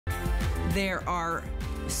There are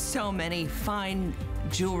so many fine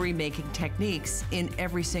jewelry making techniques in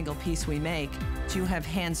every single piece we make. You have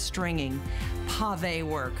hand stringing, pave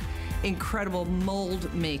work, incredible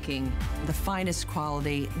mold making, the finest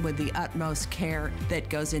quality with the utmost care that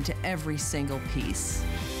goes into every single piece.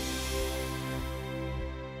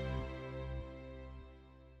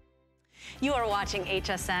 You are watching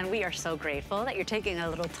HSN. We are so grateful that you're taking a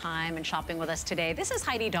little time and shopping with us today. This is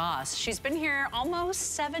Heidi Daus. She's been here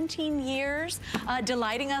almost 17 years,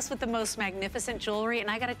 delighting us with the most magnificent jewelry. And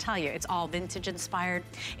I gotta tell you, it's all vintage inspired.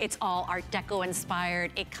 It's all Art Deco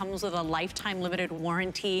inspired. It comes with a lifetime limited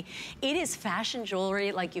warranty. It is fashion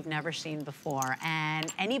jewelry like you've never seen before.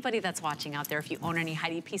 And anybody that's watching out there, if you own any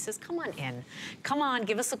Heidi pieces, come on in. Come on,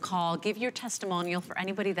 give us a call, give your testimonial for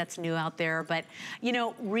anybody that's new out there. But you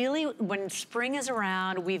know, really, when spring is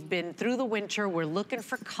around, we've been through the winter, we're looking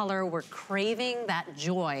for color, we're craving that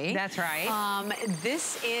joy. That's right.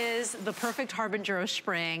 This is the perfect harbinger of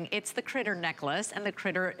spring. It's the Critter necklace and the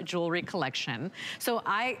Critter jewelry collection. So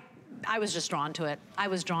I was just drawn to it. I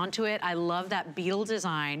was drawn to it. I love that beetle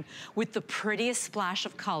design with the prettiest splash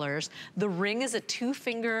of colors. The ring is a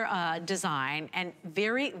 2-finger design and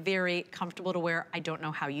very, very comfortable to wear. I don't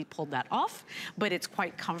know how you pulled that off, but it's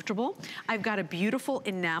quite comfortable. I've got a beautiful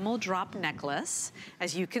enamel drop necklace.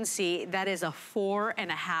 As you can see, that is a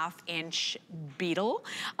 4.5-inch beetle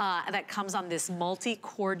that comes on this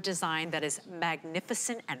multi-cord design that is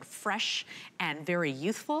magnificent and fresh and very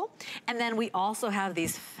youthful. And then we also have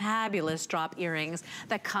these fabulous drop earrings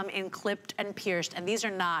that come in clipped and pierced, and these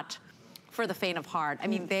are not for the faint of heart. I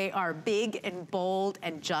mean, they are big and bold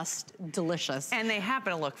and just delicious. And they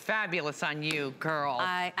happen to look fabulous on you, girl.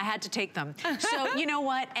 I had to take them. So you know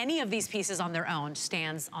what? Any of these pieces on their own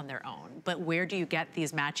stands on their own, but where do you get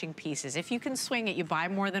these matching pieces? If you can swing it, you buy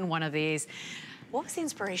more than one of these. What was the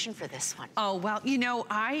inspiration for this one? Oh, well, you know,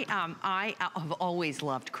 I have always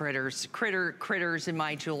loved critters in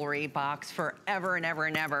my jewelry box forever and ever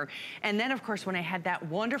and ever. And then, of course, when I had that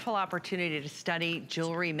wonderful opportunity to study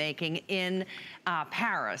jewelry making in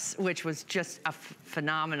Paris, which was just a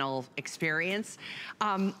phenomenal experience,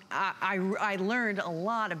 I learned a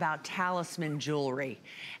lot about talisman jewelry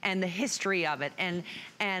and the history of it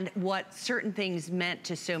and what certain things meant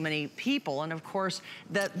to so many people. And of course,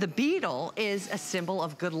 the beetle is a symbol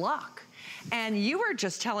of good luck. And you were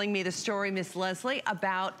just telling me the story, Miss Leslie,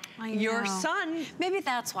 about your son. Maybe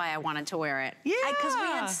that's why I wanted to wear it. Yeah. Because we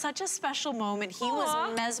had such a special moment. He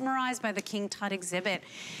was mesmerized by the King Tut exhibit.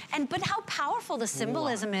 But how powerful the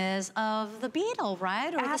symbolism is of the beetle,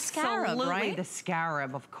 right? Or the scarab, right? Absolutely, the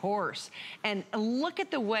scarab, of course. And look at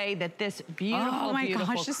the way that this beautiful,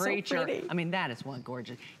 beautiful creature. So pretty. I mean, that is one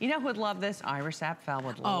gorgeous. You know who would love this? Iris Apfel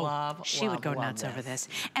would love, she would go nuts over this.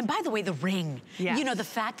 And by the way, the ring. Yes. You know, the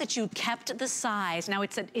fact that you kept the size. Now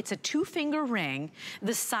it's a 2-finger ring.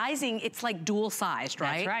 The sizing, it's like dual sized,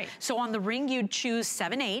 right? That's right. So on the ring you'd choose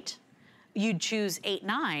 7/8. You'd choose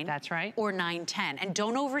 8/9. That's right. Or 9/10. And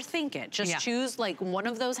don't overthink it. Just choose, like, one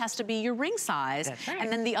of those has to be your ring size. That's right. And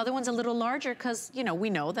then the other one's a little larger because, you know, we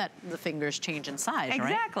know that the fingers change in size,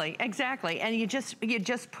 right? Exactly. And you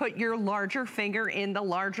just put your larger finger in the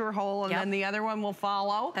larger hole and then the other one will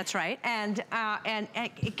follow. That's right. And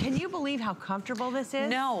can you believe how comfortable this is?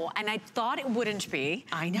 No, and I thought it wouldn't be.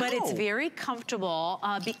 I know. But it's very comfortable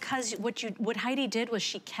because what Heidi did was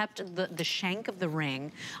she kept the shank of the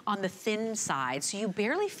ring on the thin side, so you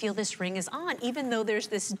barely feel this ring is on, even though there's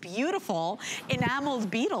this beautiful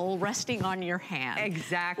enameled beetle resting on your hand.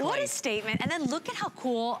 Exactly. What a statement. And then look at how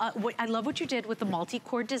cool, I love what you did with the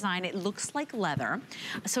multi-cord design. It looks like leather.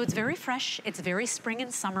 So it's very fresh, it's very spring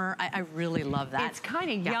and summer. I really love that. It's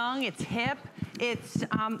kind of young, it's hip, it's,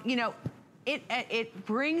 you know,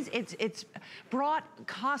 it's brought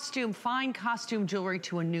fine costume jewelry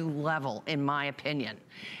to a new level, in my opinion,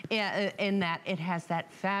 in that it has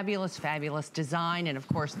that fabulous, fabulous design and of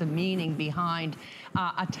course the meaning behind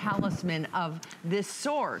a talisman of this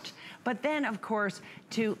sort. But then, of course,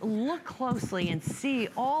 to look closely and see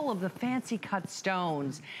all of the fancy cut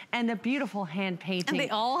stones and the beautiful hand painting. And they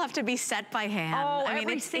all have to be set by hand. Oh, I mean,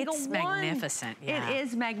 every single it's one. Magnificent. Yeah. It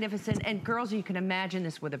is magnificent. And girls, you can imagine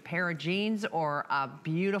this with a pair of jeans or a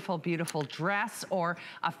beautiful, beautiful dress or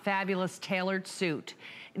a fabulous tailored suit.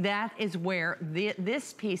 that is where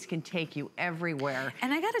this piece can take you everywhere.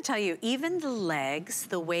 And I gotta tell you, even the legs,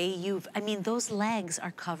 the way I mean, those legs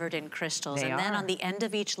are covered in crystals. They and then are. on the end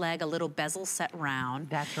of each leg, a little bezel set round.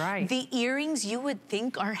 That's right. The earrings you would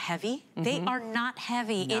think are heavy. They are not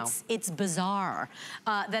heavy. No. It's bizarre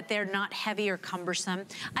that they're not heavy or cumbersome.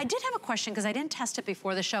 I did have a question because I didn't test it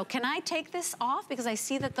before the show. Can I take this off? Because I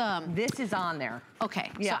see that This is on there.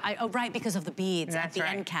 Okay, yeah. so oh, right, because of the beads That's at the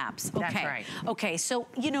right. end caps. Okay. That's right. Okay, so,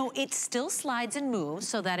 you know, it still slides and moves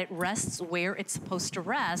so that it rests where it's supposed to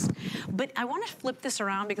rest. But I want to flip this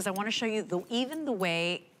around because I want to show you even the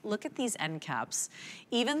way, look at these end caps.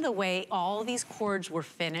 Even the way all these cords were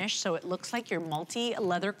finished, so it looks like your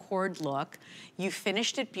multi-leather cord look. You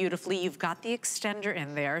finished it beautifully. You've got the extender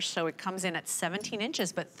in there, so it comes in at 17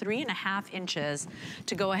 inches, but 3.5 inches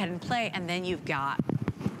to go ahead and play, and then you've got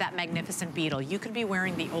that magnificent beetle. You could be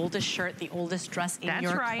wearing the oldest shirt, the oldest dress in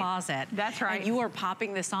your closet. That's right. And you are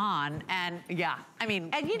popping this on, and yeah, I mean,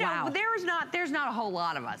 and you know, wow. there's not a whole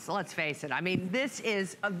lot of us. Let's face it. I mean, this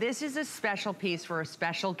is a special piece for a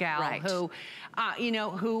special gal who, you know,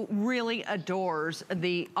 who really adores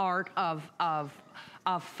the art of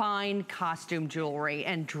fine costume jewelry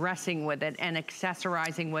and dressing with it and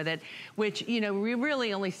accessorizing with it, which, you know, we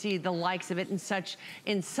really only see the likes of it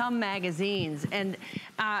in some magazines. And,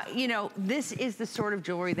 you know, this is the sort of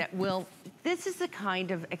jewelry that this is the kind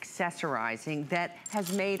of accessorizing that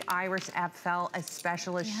has made Iris Apfel as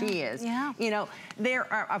special as she is. Yeah. You know,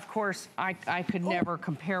 there are, of course, I could never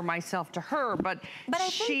compare myself to her, but I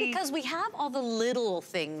think because we have all the little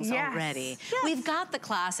things already. Yes. We've got the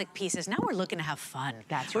classic pieces. Now we're looking to have fun.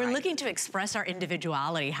 That's We're looking to express our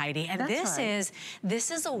individuality, Heidi. And this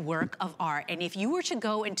is a work of art. And if you were to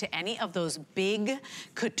go into any of those big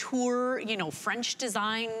couture, you know, French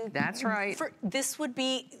design. That's right. This would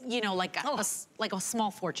be, you know, like a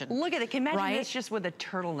small fortune. Look at it. Can you imagine this just with a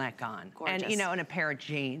turtleneck on? Gorgeous. And, you know, and a pair of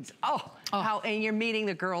jeans. And you're meeting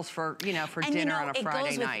the girls for, you know, for and dinner you know, on a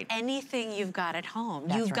Friday night. With anything you've got at home.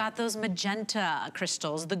 That's You've got those magenta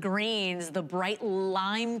crystals, the greens, the bright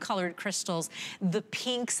lime colored crystals, the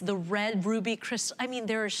pinks, the red ruby crystal. I mean,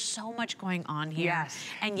 there is so much going on here. Yes.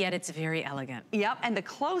 And yet it's very elegant. Yep, and the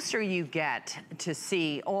closer you get to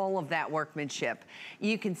see all of that workmanship,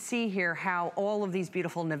 you can see here how all of these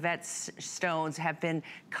beautiful Navette stones have been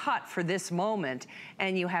cut for this moment,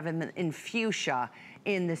 and you have them in fuchsia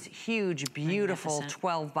in this huge, beautiful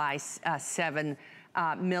 12 by 7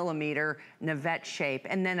 millimeter Navette shape.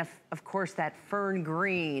 And then, of course, that fern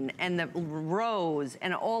green and the rose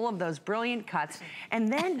and all of those brilliant cuts.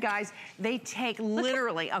 And then, guys, they take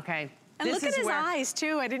literally, okay. And look at his eyes,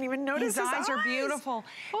 too. I didn't even notice his eyes. His eyes are beautiful.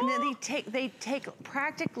 And then they take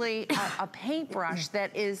practically a paintbrush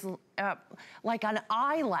that is like an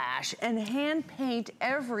eyelash and hand paint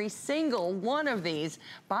every single one of these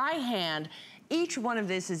by hand. Each one of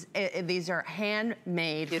these are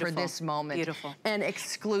handmade for this moment. Beautiful. And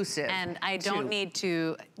exclusive. And I don't need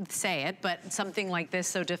to say it, but something like this,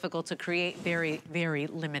 so difficult to create, very, very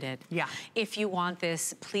limited. Yeah. If you want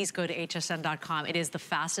this, please go to hsn.com. It is the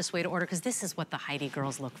fastest way to order because this is what the Heidi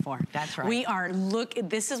girls look for. That's right.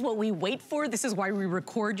 This is what we wait for. This is why we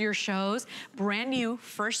record your shows. Brand new,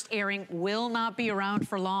 first airing, will not be around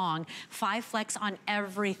for long. 5 flex on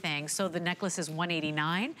everything. So the necklace is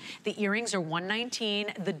 $189. The earrings are $119.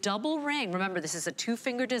 The double ring, remember this is a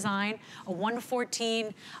 2-finger design, a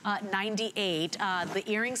 $114.98.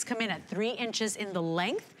 The earrings come in at 3 inches in the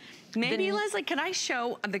length. Maybe, Leslie, can I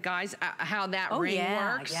show the guys how that ring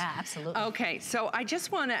works? Yeah, absolutely. Okay, so I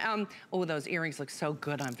just want to, those earrings look so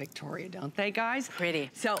good on Victoria, don't they, guys?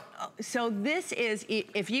 Pretty. So this is,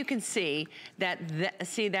 if you can see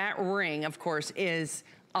that ring, of course, is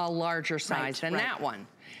a larger size than that one.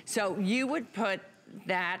 So you would put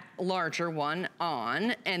that larger one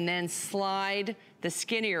on and then slide the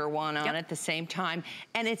skinnier one on at the same time.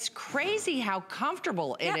 And it's crazy how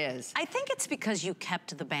comfortable it is. I think it's because you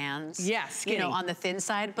kept the bands, skinny. You know, on the thin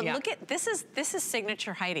side. But look at, this is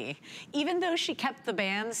signature Heidi. Even though she kept the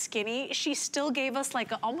bands skinny, she still gave us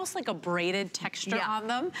like almost like a braided texture on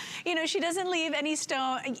them. You know, she doesn't leave any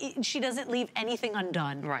she doesn't leave anything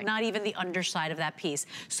undone. Right. Not even the underside of that piece.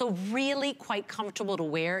 So really quite comfortable to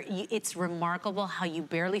wear. It's remarkable how you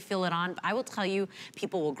barely feel it on. I will tell you,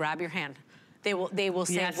 people will grab your hand. They will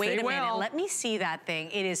say, wait a minute, let me see that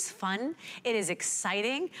thing. It is fun, it is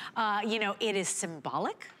exciting, you know, it is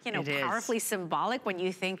symbolic, you know, powerfully symbolic when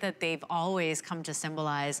you think that they've always come to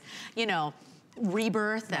symbolize, you know,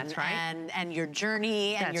 rebirth and your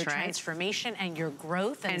journey and your transformation and your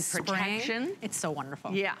growth and protection. It's so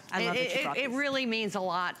wonderful. Yeah, I love that you brought it really means a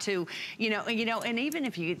lot to, you know, and even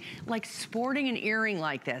if you, like sporting an earring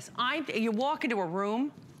like this, you walk into a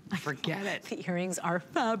room, forget it. The earrings are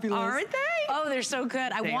fabulous. Aren't they? Oh, they're so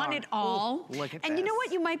good. I want it all. Ooh, look at and you know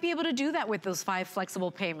what? You might be able to do that with those 5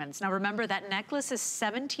 flexible payments. Now remember, that necklace is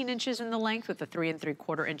 17 inches in the length with a 3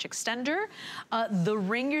 3/4 inch extender. The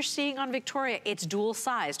ring you're seeing on Victoria, it's dual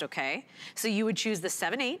sized, okay? So you would choose the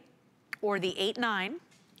 7/8 or the 8/9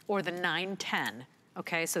 or the 9/10.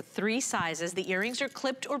 Okay, so 3 sizes. The earrings are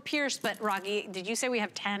clipped or pierced, but Rocky, did you say we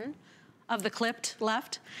have 10 of the clipped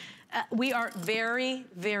left? We are very,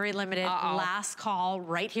 very limited. Last call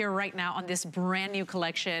right here, right now on this brand new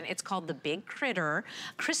collection. It's called the Big Critter.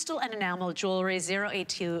 Crystal and enamel jewelry,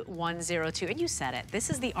 082102. And you said it. This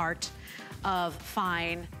is the art of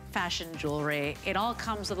fine fashion jewelry. It all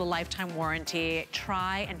comes with a lifetime warranty.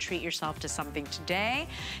 Try and treat yourself to something today.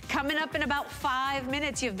 Coming up in about 5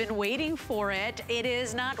 minutes, you've been waiting for it. It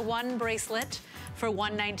is not one bracelet for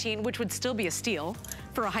 $119, which would still be a steal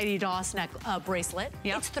for a Heidi Daus bracelet.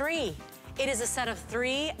 Yep. It's 3. It is a set of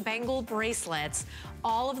 3 bangle bracelets,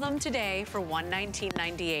 all of them today for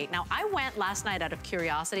 $119.98. Now, I went last night out of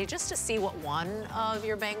curiosity just to see what one of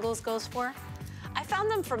your bangles goes for. I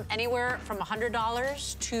found them from anywhere from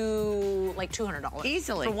 $100 to like $200.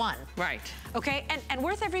 Easily. For one. Right. Okay, and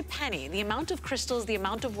worth every penny. The amount of crystals, the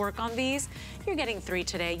amount of work on these, you're getting 3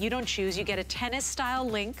 today. You don't choose. You get a tennis style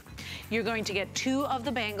link. You're going to get 2 of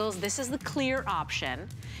the bangles. This is the clear option.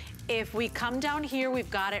 If we come down here,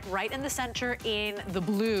 we've got it right in the center in the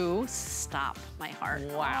blue. Stop, my heart.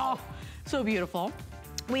 Wow. Oh, so beautiful.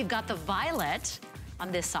 We've got the violet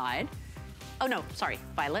on this side. Oh no, sorry,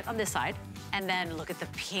 violet on this side. And then look at the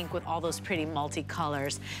pink with all those pretty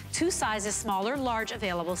multicolors. 2 sizes, smaller, large,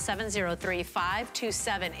 available.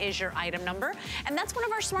 703527 is your item number. And that's one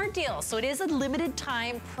of our smart deals. So it is a limited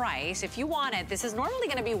time price. If you want it, this is normally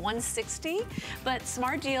gonna be $160, but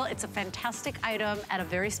smart deal, it's a fantastic item at a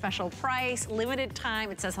very special price, limited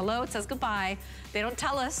time. It says hello, it says goodbye. They don't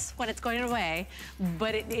tell us when it's going away,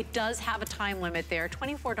 but it does have a time limit there.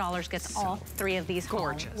 $24 gets all 3 of these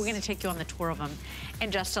gorgeous. home. We're gonna take you on the tour of them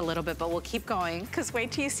in just a little bit, but we'll keep going, because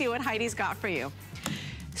wait till you see what Heidi's got for you.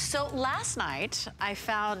 So last night, I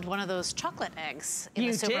found one of those chocolate eggs in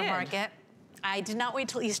the supermarket. I did not wait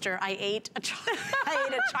till Easter. I ate a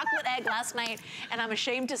chocolate egg last night, and I'm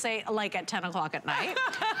ashamed to say, like at 10 o'clock at night.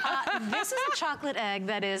 This is a chocolate egg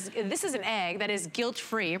this is an egg that is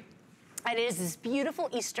guilt-free. It is this beautiful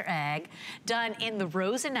Easter egg done in the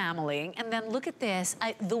rose enameling. And then look at this.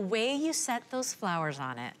 The way you set those flowers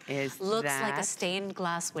on it looks like a stained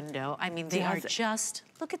glass window. I mean, they are just,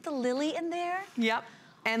 look at the lily in there. Yep.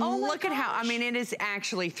 And look at how, I mean, it is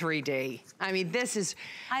actually 3D. I mean, this is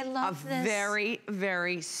a very,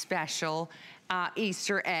 very special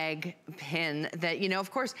Easter egg pin that, you know, of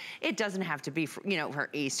course, it doesn't have to be, for, you know, for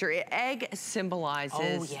Easter. Egg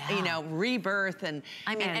symbolizes, you know, rebirth and...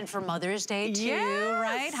 I mean, and for Mother's Day, too,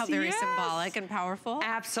 right? How very symbolic and powerful.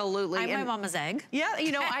 Absolutely. I'm my mama's egg. Yeah,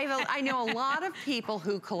 you know, I know a lot of people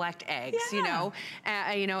who collect eggs, you know,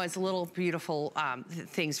 as little beautiful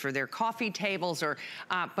things for their coffee tables or,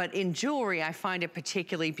 but in jewelry, I find it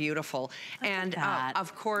particularly beautiful. And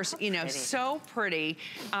of course, you know, so pretty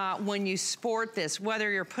when you sport this,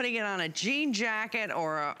 whether you're putting it on a jean jacket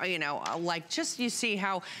or, you know, like just you see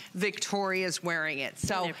how Victoria's wearing it.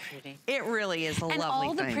 So it really is a lovely thing. And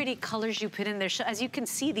all the pretty colors you put in there, as you can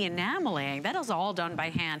see, the enameling, that is all done by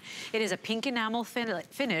hand. It is a pink enamel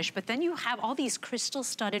finish, but then you have all these crystal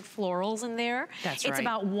studded florals in there. That's right. It's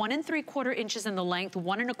about 1 3/4 inches in the length,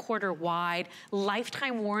 1 1/4 wide,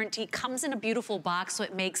 lifetime warranty, comes in a beautiful box, so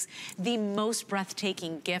it makes the most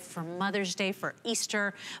breathtaking gift for Mother's Day, for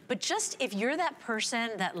Easter. But just if you're that person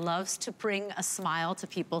that loves to bring a smile to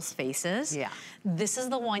people's faces, this is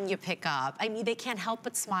the one you pick up. I mean, they can't help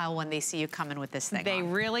but smile when they see you come in with this thing. They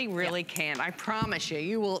really, really can. I promise you.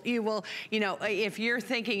 You will, you know, if you're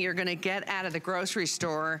thinking you're gonna get out of the grocery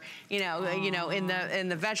store, you know, in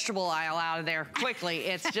the vegetable aisle out of there quickly,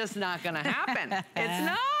 it's just not gonna happen. It's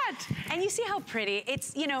not. And you see how pretty,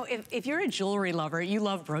 it's, you know, if you're a jewelry lover, you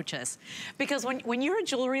love brooches. Because when you're a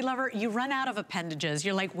jewelry lover, you run out of appendages.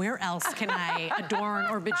 You're like, where else can I adorn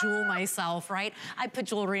or bejewel myself, right? I put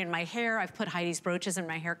jewelry in my hair. I've put Heidi's brooches in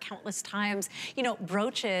my hair countless times. You know,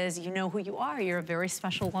 brooches, you know who you are. You're a very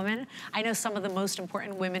special woman. I know some of the most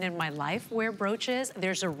important women in my life wear brooches.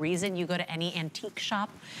 There's a reason you go to any antique shop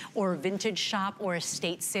or vintage shop or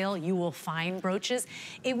estate sale, you will find brooches.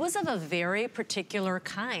 It was of a very particular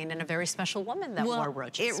kind. kind and a very special woman that wore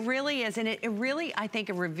brooches. It really is, and it really, I think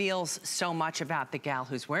it reveals so much about the gal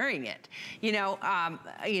who's wearing it.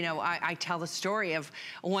 I tell the story of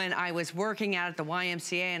when I was working out at the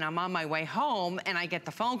YMCA and I'm on my way home and I get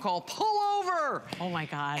the phone call, pull over. Oh my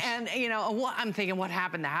gosh. And I'm thinking, what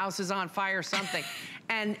happened? The house is on fire or something.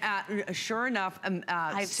 And sure enough,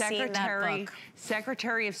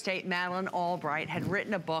 Secretary of State Madeleine Albright had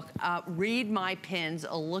written a book, Read My Pins,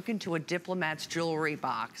 a look into a diplomat's jewelry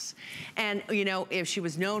box. And if she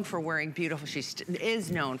was known for wearing beautiful, she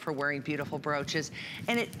is known for wearing beautiful brooches.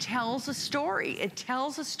 And it tells a story. It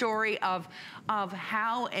tells a story of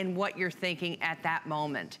how and what you're thinking at that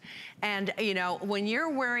moment. And when you're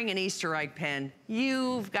wearing an Easter egg pin,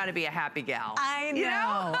 you've got to be a happy gal. I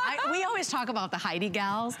know. We always talk about the Heidi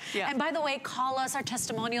gals. Yeah. And by the way, call us. Our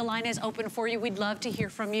testimonial line is open for you. We'd love to hear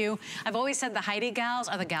from you. I've always said the Heidi gals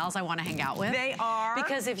are the gals I want to hang out with. They are.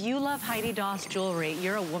 Because if you love Heidi Daus jewelry,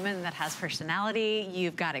 you're a woman that has personality.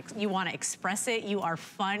 You want to express it. You are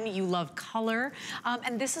fun. You love color.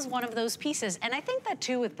 And this is one of those pieces. And I think that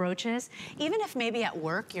too with brooches, even if maybe at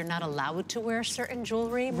work you're not allowed to wear certain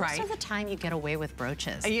jewelry, most of the time you get away with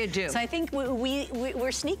brooches. You do. So I think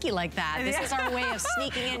we're sneaky like that. This is our way of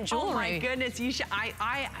sneaking in jewelry. Oh my goodness,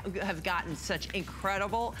 I have gotten such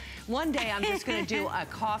incredible. One day I'm just going to do a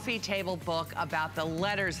coffee table book about the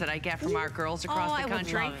letters that I get from our girls across the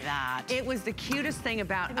country. I would love that. It was the cutest thing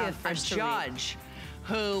about a judge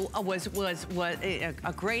who was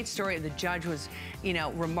a great story. The judge was,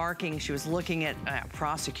 remarking, she was looking at a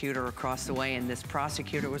prosecutor across the way, and this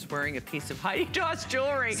prosecutor was wearing a piece of Heidi Daus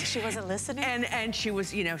jewelry. So she wasn't listening? And she was,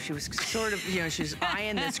 she was sort of, she was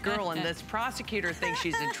eyeing this girl, and this prosecutor thinks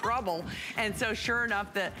she's in trouble. And so sure enough,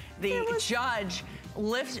 the judge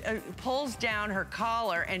pulls down her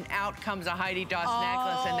collar, and out comes a Heidi Daus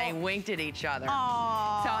necklace, and they winked at each other.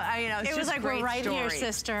 Aww. So, it's it was like, we're right here,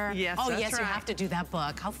 sister. Yes, yes, you have to do that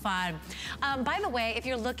book. How fun. By the way, if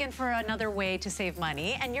you're looking for another way to save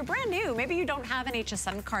money, and you're brand new, maybe you don't have an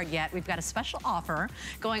HSN card yet, we've got a special offer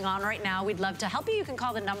going on right now. We'd love to help you. You can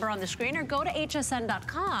call the number on the screen or go to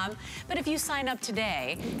hsn.com. But if you sign up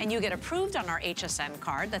today and you get approved on our HSN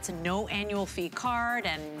card, that's a no annual fee card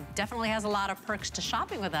and definitely has a lot of perks to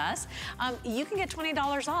shopping with us, you can get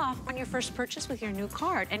 $20 off on your first purchase with your new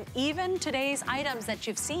card. And even today's items that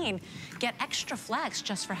you've seen get extra flex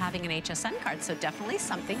just for having an HSN card. So definitely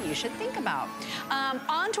something you should think about.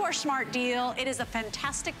 On to our smart deal. It is a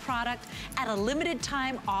fantastic product at a limited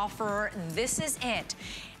time offer. This is it.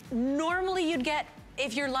 Normally you'd get,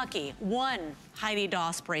 if you're lucky, one Heidi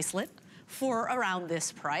Daus bracelet for around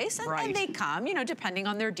this price, and they come, depending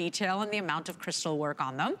on their detail and the amount of crystal work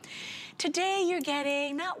on them. Today, you're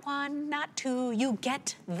getting not one, not two, you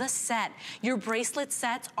get the set. Your bracelet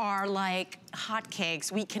sets are like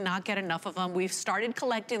hotcakes. We cannot get enough of them. We've started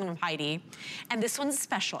collecting them, Heidi, and this one's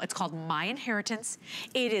special. It's called My Inheritance.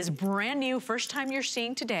 It is brand new, first time you're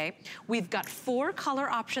seeing today. We've got 4 color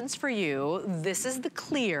options for you. This is the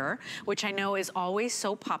clear, which I know is always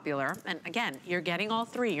so popular. And again, you're getting all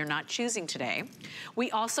 3. You're not choosing today.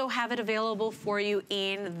 We also have it available for you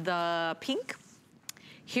in the pink.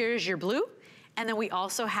 Here's your blue. And then we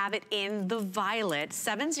also have it in the violet.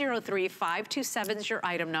 703527 is your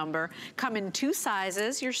item number. Come in 2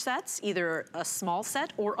 sizes, your sets, either a small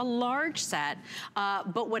set or a large set.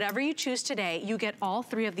 But whatever you choose today, you get all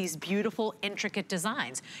 3 of these beautiful, intricate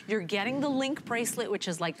designs. You're getting the link bracelet, which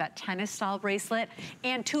is like that tennis style bracelet,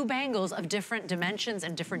 and 2 bangles of different dimensions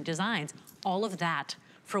and different designs. All of that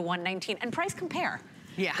for $119. And price compare.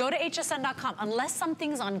 Yeah. Go to hsn.com. Unless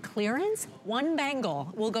something's on clearance, 1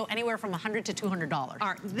 bangle will go anywhere from $100 to $200. All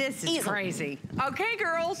right, this is crazy. Okay,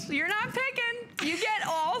 girls, you're not picking. You get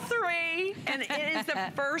all 3, and it is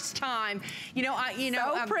the first time.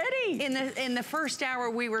 So pretty. In the first hour,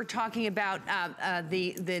 we were talking about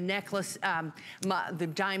the necklace. The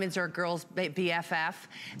diamonds are girls' BFF,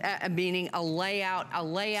 meaning a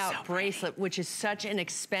layout bracelet, which is such an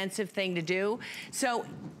expensive thing to do. So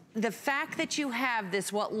the fact that you have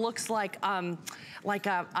this, what looks like a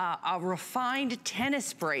refined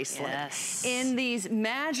tennis bracelet in these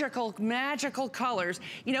magical colors,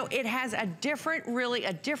 it has a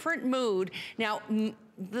different mood. Now,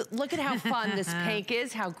 look at how fun this pink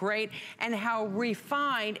is, how great, and how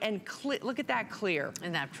refined and clear. Look at that clear.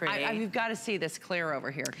 Isn't that pretty? You've got to see this clear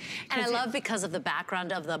over here. And I love because of the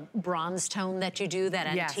background of the bronze tone that you do, that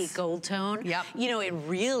antique gold tone. Yep. It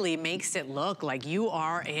really makes it look like you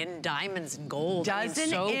are in diamonds and gold. Doesn't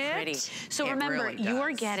so it? Pretty. So remember, really you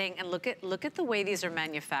are getting, and look at the way these are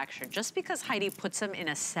manufactured. Just because Heidi puts them in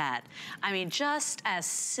a set, I mean, just as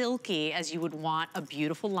silky as you would want a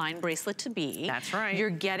beautiful line bracelet to be. That's right. You're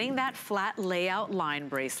getting that flat layout line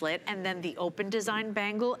bracelet, and then the open design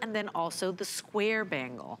bangle, and then also the square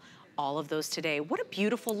bangle. All of those today. What a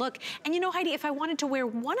beautiful look. And you know, Heidi, if I wanted to wear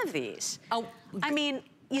one of these, I mean,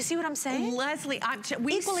 you see what I'm saying? Leslie,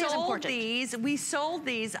 we sold these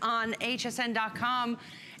on hsn.com,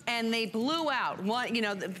 and they blew out, one, you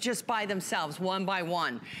know, just by themselves, one by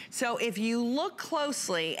one. So if you look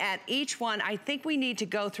closely at each one, I think we need to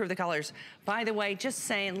go through the colors. By the way, just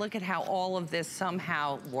saying, look at how all of this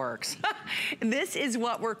somehow works. This is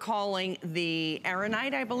what we're calling the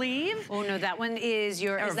Aeronite, I believe. Oh no, that one is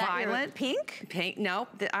your, is that violet. Your pink? Pink, no,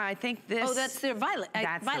 I think this. Oh, that's the violet.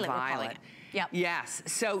 That's violet, the violet. Yep. Yes,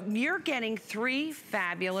 so you're getting 3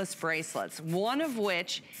 fabulous bracelets, one of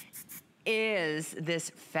which is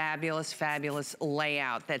this fabulous, fabulous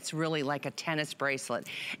layout that's really like a tennis bracelet.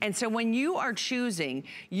 And so when you are choosing,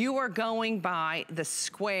 you are going by the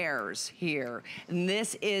squares here. And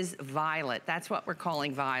this is violet. That's what we're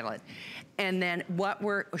calling violet. And then what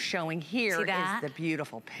we're showing here is the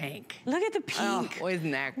beautiful pink. Look at the pink. Oh,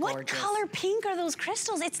 isn't that gorgeous? What color pink are those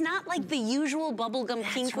crystals? It's not like the usual bubblegum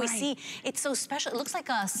pink we see. It's so special. It looks like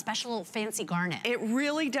a special fancy garnet. It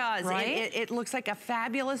really does. Right? It looks like a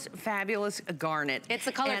fabulous, fabulous garnet. It's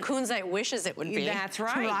the color Kunzite wishes it would be. That's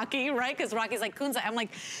right. Rocky, right? Because Rocky's like Kunzite. I'm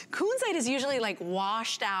like, Kunzite is usually like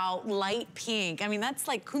washed out, light pink. I mean, that's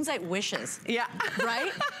like Kunzite wishes. Yeah.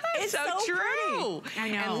 Right? It's so true. Pretty. I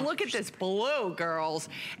know. And look at this blue, girls.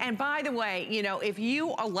 And by the way, you know, if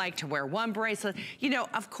you like to wear one bracelet, you know,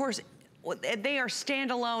 of course, they are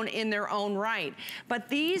standalone in their own right. But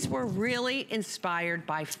these were really inspired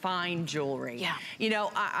by fine jewelry. Yeah. You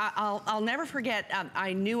know, I'll never forget,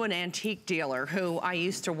 I knew an antique dealer who I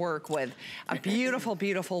used to work with, a beautiful,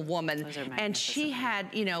 beautiful woman. And she had,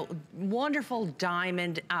 you know, wonderful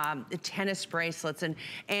diamond tennis bracelets and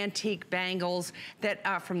antique bangles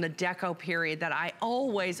that from the deco period that I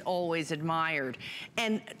always, always admired.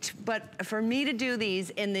 And, but for me to do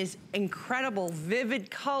these in these incredible,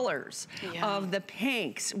 vivid colors, of the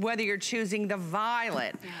pinks, whether you're choosing the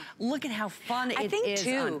violet. Look at how fun it is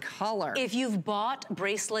on color. If you've bought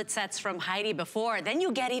bracelet sets from Heidi before, then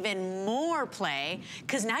you get even more play,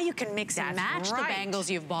 because now you can mix and match the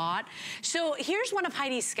bangles you've bought. So here's one of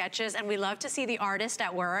Heidi's sketches, and we love to see the artist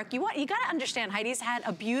at work. You gotta understand, Heidi's had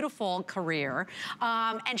a beautiful career,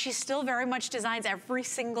 and she still very much designs every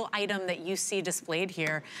single item that you see displayed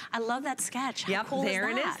here. I love that sketch. How cool there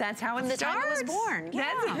is that? It is. That's how it starts. The time it was born.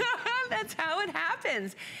 Yeah. That's how it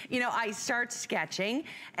happens. You know, I start sketching,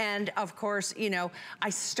 and of course, you know, I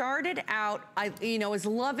started out, you know, was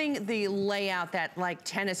loving the layout, that like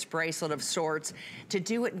tennis bracelet of sorts, to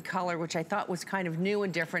do it in color, which I thought was kind of new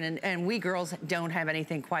and different, and we girls don't have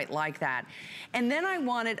anything quite like that. And then I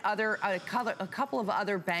wanted a couple of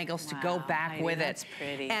other bangles to go back with it. That's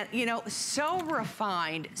pretty. And you know, so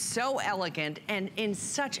refined, so elegant, and in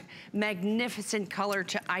such magnificent color.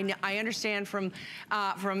 I understand from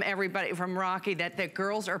everybody, from Rocky, that the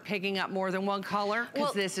girls are picking up more than one color,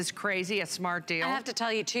 because this is crazy, a smart deal. I have to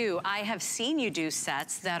tell you too, I have seen you do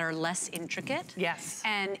sets that are less intricate. Yes.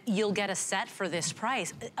 And you'll get a set for this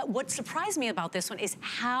price. What surprised me about this one is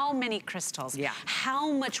how many crystals,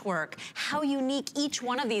 how much work, how unique each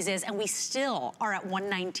one of these is, and we still are at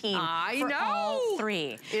 $119 for all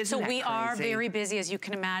 3. So we are very busy, as you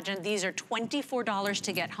can imagine. These are $24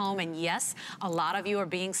 to get home, and yes, a lot of you are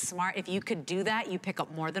being smart. If you could do that, you pick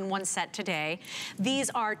up more than one set today. These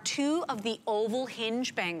are 2 of the oval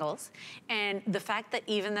hinge bangles, and the fact that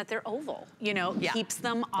even that they're oval, you know, keeps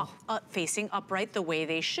them facing upright the way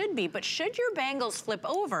they should be. But should your bangles flip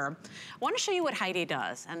over, I want to show you what Heidi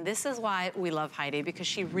does. And this is why we love Heidi, because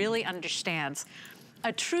she really understands.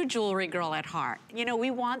 A true jewelry girl at heart. You know, we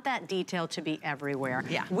want that detail to be everywhere.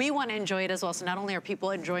 Yeah. We want to enjoy it as well. So not only are people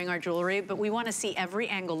enjoying our jewelry, but we want to see every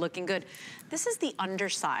angle looking good. This is the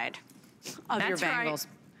underside of your bangles.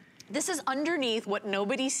 This is underneath what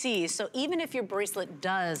nobody sees. So even if your bracelet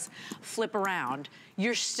does flip around,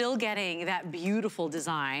 you're still getting that beautiful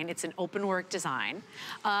design. It's an open work design.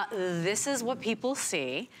 This is what people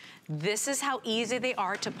see. This is how easy they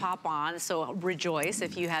are to pop on. So rejoice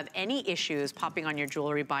if you have any issues popping on your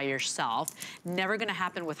jewelry by yourself. Never gonna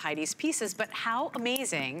happen with Heidi's pieces, but how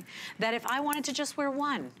amazing that if I wanted to just wear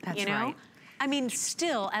one, you know? I mean,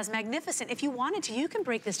 still as magnificent. If you wanted to, you can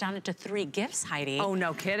break this down into 3 gifts, Heidi. Oh,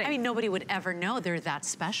 no kidding. I mean, nobody would ever know they're that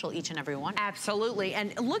special, each and every one. Absolutely.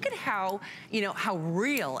 And look at how, you know, how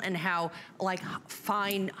real and how like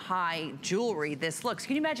fine, high jewelry this looks.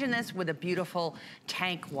 Can you imagine this with a beautiful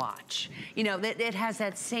tank watch? You know, that it has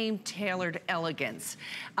that same tailored elegance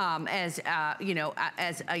as, you know,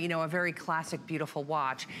 a very classic, beautiful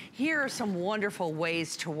watch. Here are some wonderful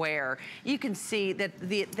ways to wear. You can see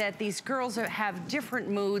that these girls have different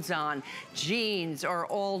moods on, jeans or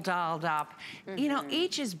all dolled up. You know,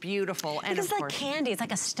 each is beautiful. And it's like candy. It's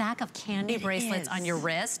like a stack of candy bracelets on your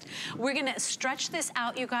wrist. We're gonna stretch this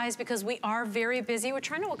out, you guys, because we are very busy. We're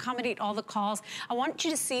trying to accommodate all the calls. I want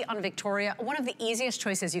you to see on Victoria, one of the easiest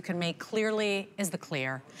choices you can make clearly is the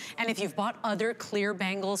clear. And if you've bought other clear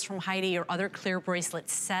bangles from Heidi or other clear bracelet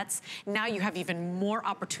sets, now you have even more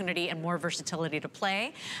opportunity and more versatility to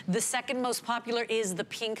play. The second most popular is the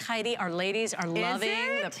pink, Heidi. Our ladies are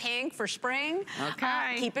loving the pink for spring.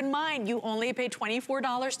 Okay. Keep in mind, you only pay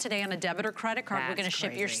 $24 today on a debit or credit card. We're gonna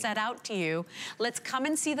ship your set out to you. Let's come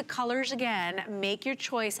and see the colors again. Make your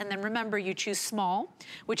choice, and then remember, you choose small,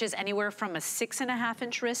 which is anywhere from a 6.5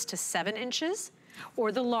 inch wrist to 7 inches,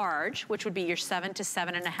 or the large, which would be your 7 to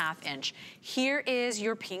 7.5 inch. Here is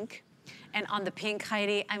your pink. And on the pink,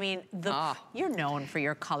 Heidi, I mean, you're known for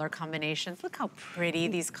your color combinations. Look how pretty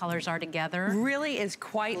these colors are together. Really is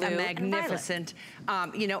quite a magnificent,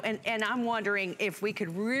 you know, and I'm wondering if we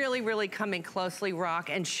could really, really come in closely, Rock,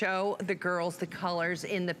 and show the girls the colors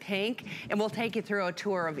in the pink. And we'll take you through a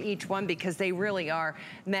tour of each one because they really are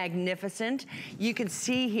magnificent. You can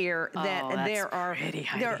see here that there are,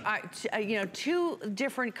 you know, 2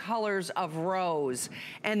 different colors of rose.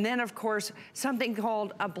 And then, of course, something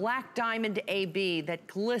called a black diamond AB that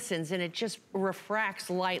glistens and it just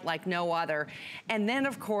refracts light like no other. And then,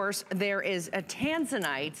 of course, there is a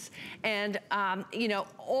tanzanites, and you know,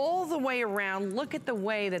 all the way around, look at the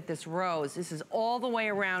way that this is all the way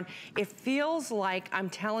around. It feels like, I'm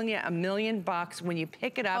telling you, $1 million when you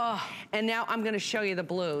pick it up. And now I'm gonna show you the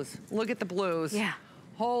blues. Look at the blues. Yeah.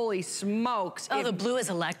 Holy smokes. Oh, the blue is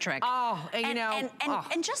electric. Oh, and you know.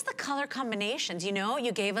 And just the color combinations, you know,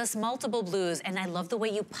 you gave us multiple blues, and I love the way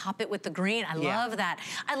you pop it with the green. I love that.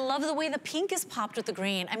 I love the way the pink is popped with the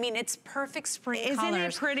green. I mean, it's perfect spring colors. Isn't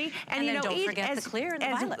it pretty? And you know, don't forget the clear and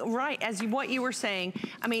the violet. Right, as what you were saying,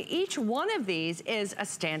 I mean, each one of these is a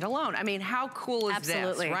standalone. I mean, how cool is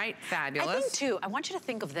this, right? Fabulous. I think, too, I want you to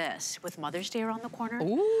think of this. With Mother's Day around the corner,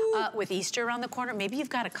 with Easter around the corner, maybe you've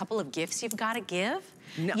got a couple of gifts you've got to give.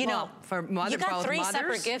 No, you know, well, for mother, you got 3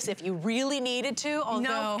 separate gifts if you really needed to. Although,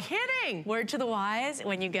 no kidding. Word to the wise: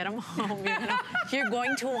 when you get them home, you're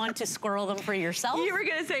going to want to squirrel them for yourself. You were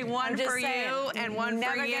going to say one for you and one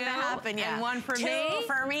for you, never gonna happen. Yeah, and one for me. 2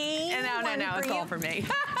 for me. And no, it's all for me.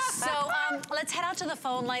 So let's head out to the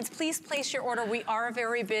phone lines. Please place your order. We are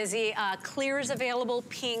very busy. Clear is available: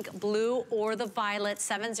 pink, blue, or the violet.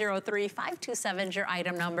 703-527 is your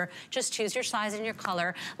item number. Just choose your size and your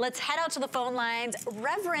color. Let's head out to the phone lines.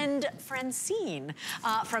 Reverend Francine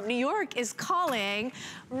from New York is calling.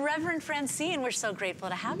 Reverend Francine, we're so grateful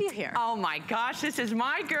to have you here. Oh my gosh, this is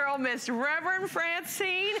my girl, Miss Reverend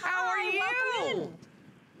Francine. How are you? Welcome in.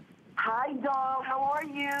 Hi, doll. How are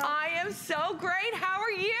you? I am so great. How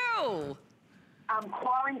are you? I'm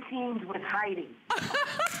quarantined with Heidi.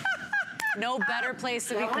 No better place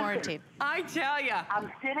to be quarantined. I tell you.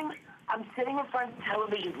 I'm sitting in front of the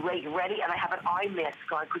television, ready, and I have an eye mask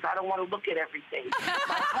on because I don't want to look at everything.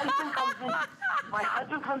 My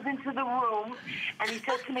husband comes into the room, and he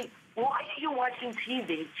says to me, "Why are you watching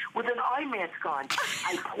TV with an eye mask on?"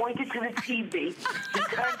 I pointed to the TV. He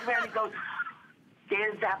turns around and goes,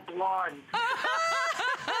 "There's that blonde."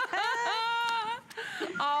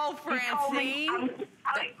 Oh, Francine.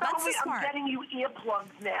 I'm getting you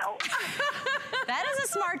earplugs now. That is a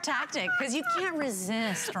smart tactic, because you can't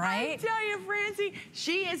resist, right? I tell you, Francine,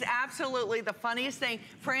 she is absolutely the funniest thing.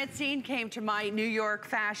 Francine came to my New York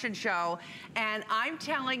fashion show, and I'm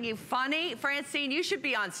telling you, funny, Francine, you should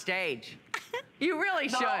be on stage. You really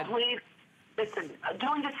should. No, please. Listen,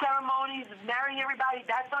 doing the ceremonies, marrying everybody,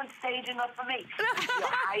 that's on stage enough for me.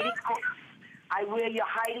 I wear your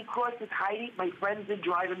Heidi crosses. Heidi, my friends are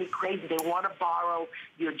driving me crazy. They want to borrow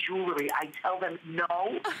your jewelry. I tell them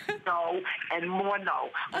no, no, and more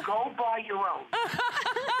no. Go buy your own.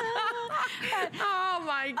 Oh,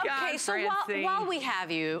 my God, Okay, so Francine. while we have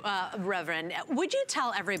you, Reverend, would you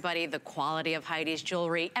tell everybody the quality of Heidi's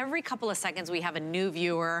jewelry? Every couple of seconds we have a new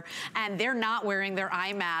viewer, and they're not wearing their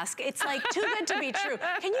eye mask. It's like too good to be true.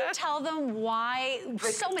 Can you tell them why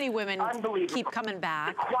so many women keep coming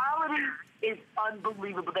back? The quality is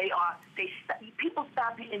unbelievable. People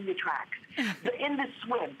stop you in your tracks. In the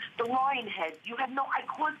swim, the lion head. You have no, I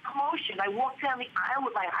cause commotion. I walk down the aisle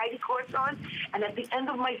with my Heidi cross on, and at the end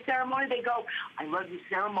of my ceremony, they go, I love your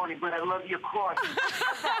ceremony, but I love your cross.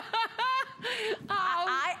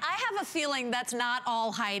 I have a feeling that's not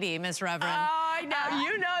all Heidi, Miss Reverend. Oh, I know.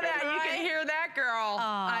 You know that. Right? You can hear that, girl.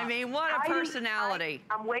 I mean, what a personality.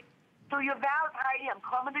 I'm waiting for your vows, Heidi. I'm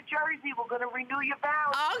coming to Jersey. We're going to renew your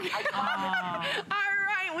vows. Okay. All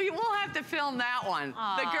right. We will have to film that one.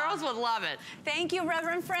 The girls would love it. Thank you,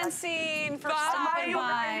 Reverend Francine, for stopping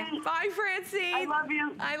by. Bye, Francine. I love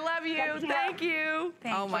you. I love you. Thank you.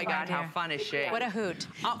 Oh, my God, how fun is she? What a hoot.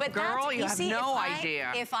 But girl, you have no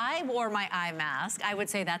idea. If I wore my eye mask, I would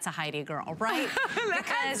say that's a Heidi girl, right?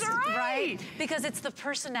 That's right. Because it's the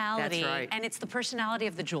personality. That's right. And it's the personality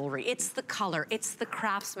of the jewelry. It's the color. It's the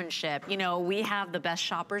craftsmanship. You know, we have the best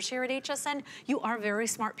shoppers here at HSN. You are very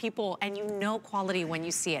smart people, and you know quality when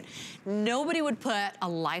you see it. Nobody would put a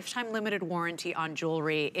lifetime limited warranty on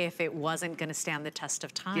jewelry if it wasn't going to stand the test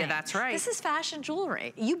of time. Yeah, that's right. This is fashion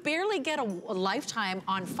jewelry. You barely get a lifetime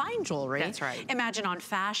on fine jewelry. That's right. Imagine on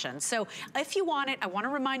fashion. So if you want it, I want to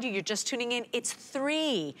remind you, you're just tuning in. It's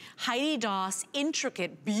 3 Heidi Daus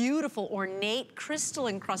intricate, beautiful, ornate, crystal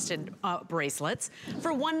encrusted bracelets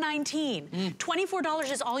for $119.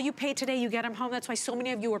 $24 is all you pay today. You get them home. That's why so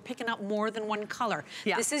many of you are picking up more than one color.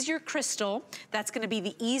 Yeah. This is your crystal. That's going to be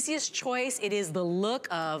the easiest choice. It is the look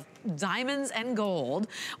of diamonds and gold.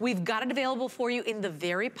 We've got it available for you in the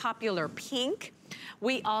very popular pink.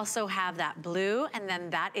 We also have that blue, and then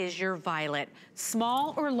that is your violet.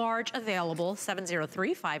 Small or large available,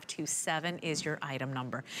 703-527 is your item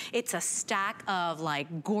number. It's a stack of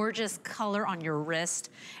like gorgeous color on your wrist.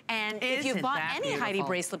 And if you've bought any Heidi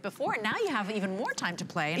bracelet before, now you have even more time to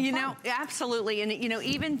play. And you know, absolutely. And you know,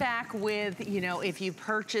 even back with, you know, if you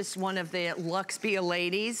purchase one of the Luxbia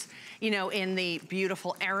ladies, you know, in the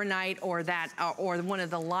beautiful Aeronite or that, or one of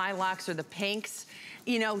the lilacs or the pinks,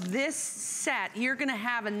 you know, this set, you're gonna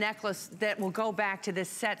have a necklace that will go back to this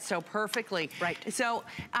set so perfectly. Right. So,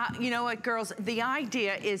 you know what, girls, the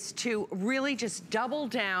idea is to really just double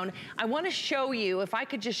down. I wanna show you, if I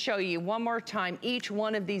could just show you one more time, each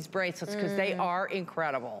one of these bracelets, because they are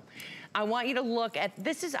incredible. I want you to look at,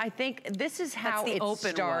 this is, I think, this is how it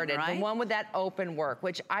started. One, right? The one with that open work,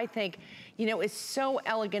 which I think, you know, is so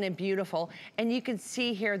elegant and beautiful. And you can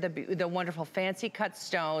see here the wonderful fancy cut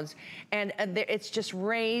stones, and it's just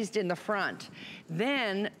raised in the front.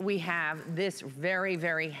 Then we have this very,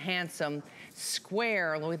 very handsome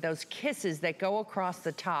square with those kisses that go across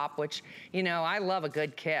the top, which, you know, I love a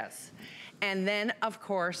good kiss. And then, of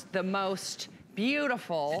course, the most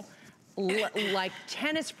beautiful like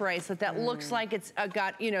tennis bracelet that looks like it's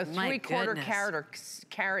got, you know, 3/4 carat or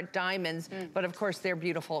carat diamonds, but of course they're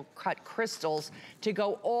beautiful cut crystals to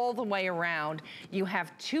go all the way around. You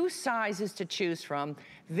have 2 sizes to choose from.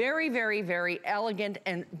 Very, very, very elegant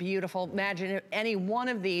and beautiful. Imagine if any one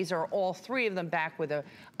of these or all 3 of them back with a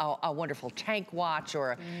wonderful tank watch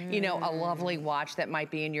or, you know, a lovely watch that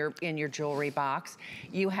might be in your jewelry box.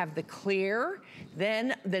 You have the clear.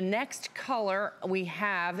 Then the next color we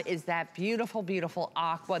have is that beautiful, beautiful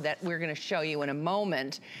aqua that we're gonna show you in a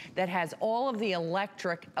moment that has all of the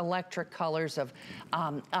electric colors of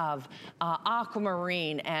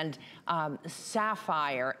aquamarine and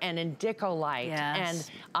sapphire and indicolite and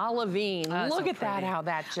olivine. Look at that, how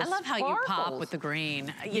that just I love how sparkles. you pop with the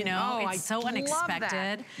green. You know, it's so unexpected.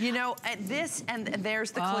 That. You know, this, and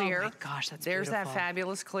there's the clear. Oh my gosh, that's There's beautiful. that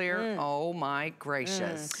fabulous clear. Oh my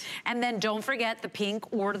gracious. And then don't forget the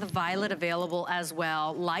pink or the violet available as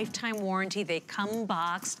well. Lifetime warranty, they come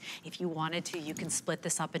boxed. If you wanted to, you can split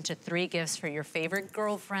this up into 3 gifts for your favorite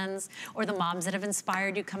girlfriends or the moms that have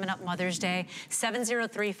inspired you coming up Mother's Day.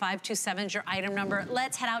 703-527 is your item number.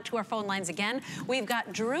 Let's head out to our phone lines again. We've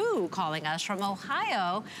got Drew calling us from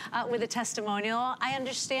Ohio with a testimonial. I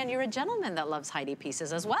understand you're a gentleman that loves Heidi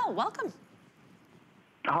pieces as well. Welcome.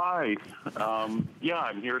 Hi. Yeah,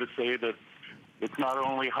 I'm here to say that it's not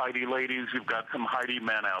only Heidi ladies, you've got some Heidi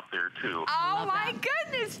men out there too. Oh my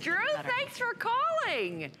goodness, Drew, thanks for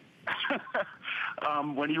calling.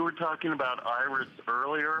 When you were talking about Iris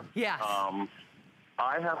earlier,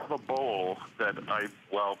 I have a bowl that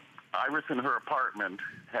Iris in her apartment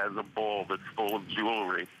has a bowl that's full of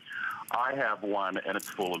jewelry. I have one, and it's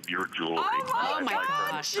full of your jewelry. Oh my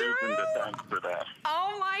gosh, Drew! For that.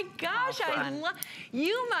 Oh my gosh,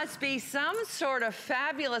 you must be some sort of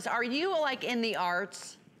fabulous. Are you like in the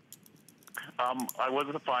arts? I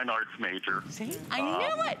wasn't a fine arts major. See, I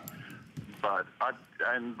knew it. But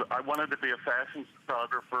I wanted to be a fashion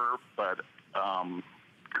photographer, but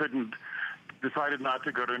decided not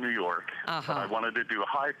to go to New York. But I wanted to do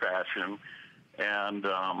high fashion, and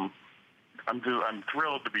I'm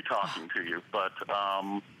thrilled to be talking to you, but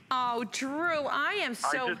oh, Drew, I am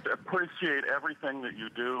so... I just appreciate everything that you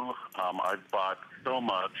do. I've bought so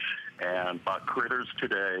much and bought critters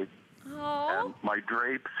today. Oh. And my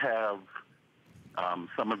drapes have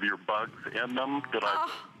some of your bugs in them that I've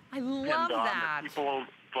I love that. People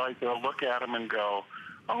like they'll look at them and go,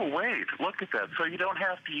 oh, wait, look at that. So you don't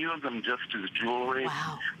have to use them just as jewelry.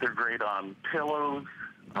 Wow. They're great on pillows.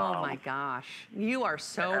 Oh, my gosh. You are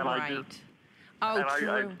so right.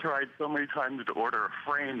 I tried so many times to order a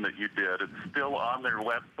frame that you did. It's still on their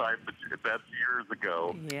website, but that's years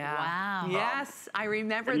ago. Yeah. Wow. Yes, I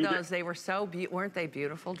remember those. They were so weren't they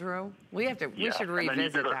beautiful, Drew? We should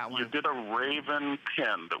revisit that one. You did a raven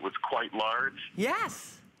pin that was quite large.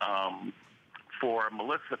 Yes. For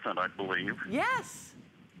Maleficent, I believe. Yes.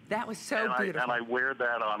 That was so beautiful. And I wear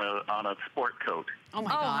that on a sport coat. Oh my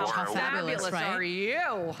gosh, how fabulous, right? Are you?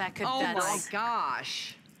 Oh my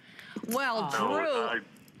gosh. Well, Drew,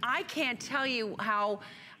 I can't tell you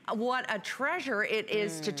what a treasure it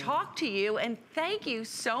is to talk to you, and thank you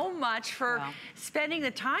so much for spending the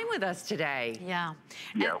time with us today. Yeah.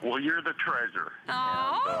 Yeah, well, you're the treasure.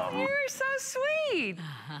 Oh, you're so sweet.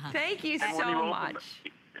 Thank you so much.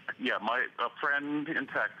 Yeah, a friend in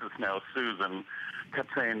Texas now, Susan, kept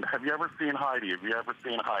saying, have you ever seen Heidi? Have you ever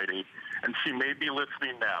seen Heidi? And she may be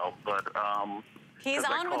listening now, but... He's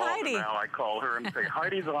on with Heidi. Now I call her and say,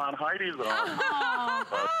 Heidi's on, Heidi's on.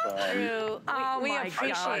 Drew, we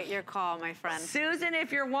appreciate your call, my friend. Susan,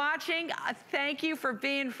 if you're watching, thank you for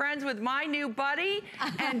being friends with my new buddy.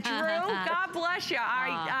 And Drew, God bless you.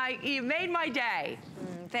 You made my day.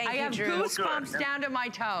 Thank you, Drew. I have goosebumps down to my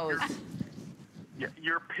toes. Yeah,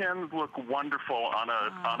 your pins look wonderful on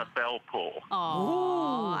a bell pull.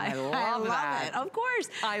 Oh, I love that. Of course.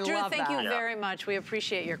 Drew, thank you very much. We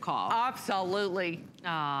appreciate your call. Absolutely.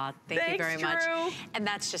 Thank you very much. And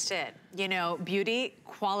that's just it. You know, beauty,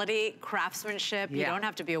 quality, craftsmanship. You don't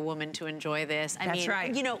have to be a woman to enjoy this. I mean,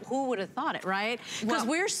 right. You know, who would have thought it, right? Because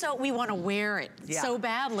we want to wear it so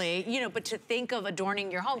badly, you know, but to think of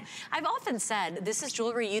adorning your home. I've often said, this is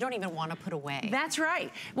jewelry you don't even want to put away. That's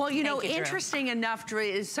right. Well, you know, interesting enough, Drew,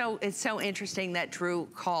 it's so interesting that Drew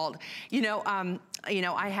called. You know,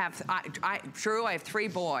 I have 3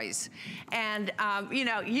 boys. And, you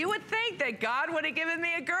know, you would think that God would have given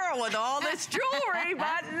me a girl with all this jewelry,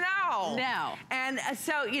 but no. No. And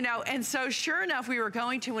so, you know, sure enough, we were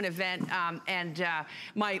going to an event, and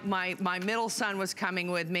my middle son was coming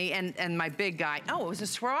with me, and my big guy. Oh, it was a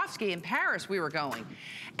Swarovski in Paris we were going.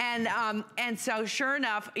 And so sure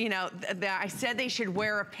enough, you know, I said they should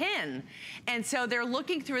wear a pin. And so they're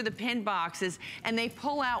looking through the pin boxes, and they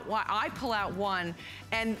pull out one, I pull out one,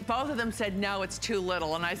 and both of them said, no, it's too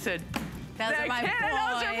little. And I said, those are my boys.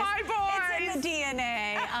 Those are my boys. It's in the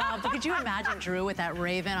DNA. But could you imagine Drew with that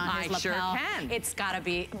raven on his lapel? I sure can. It's got to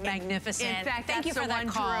be magnificent. In fact, thank you for that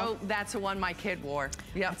call. Drew, that's the one my kid wore.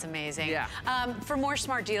 Yeah, that's amazing. Yeah. For more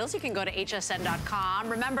smart deals, you can go to hsn.com.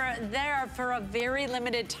 Remember, they're for a very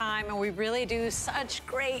limited time, and we really do such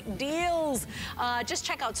great deals. Just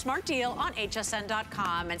check out Smart Deal on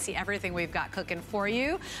hsn.com and see everything we've got cooking for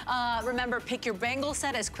you. Remember, pick your bangle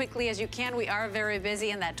set as quickly as you can. We are very busy,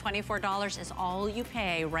 and that $24 is all you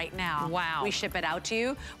pay right now. Wow. We ship it out to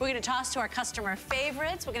you. We're going to toss to our customer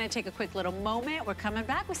favorites. We're going to take a quick little moment. We're coming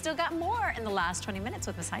back. We still got more in the last 20 minutes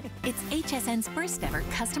with Miss Heidi. It's HSN's first ever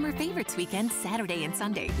Customer Favorites Weekend, Saturday and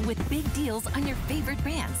Sunday, with big deals on your favorite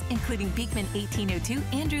brands, including Beekman 1802,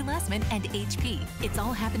 Andrew Lessman, and HP. It's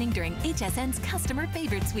all happening during HSN's Customer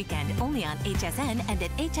Favorites Weekend, only on HSN and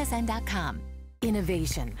at hsn.com.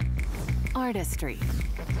 Innovation, artistry,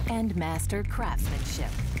 and master craftsmanship.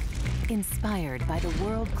 Inspired by the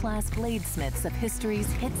world-class bladesmiths of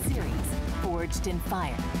history's hit series, Forged in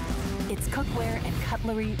Fire. It's cookware and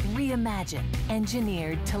cutlery reimagined,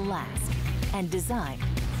 engineered to last, and designed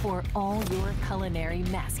for all your culinary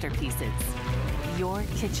masterpieces. Your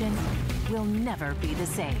kitchen will never be the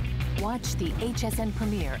same. Watch the HSN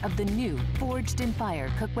premiere of the new Forged in Fire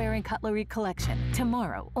cookware and cutlery collection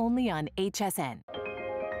tomorrow, only on HSN.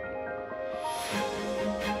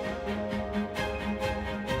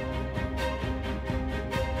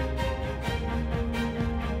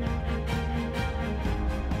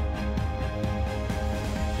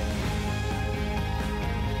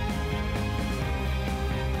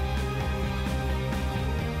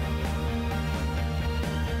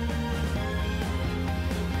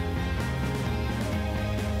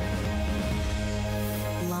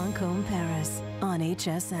 Paris on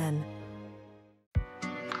HSN.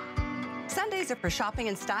 Sundays are for shopping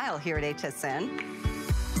and style here at HSN.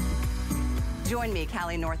 Join me,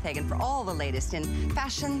 Callie Northagen, for all the latest in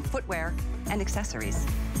fashion, footwear, and accessories.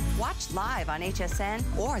 Watch live on HSN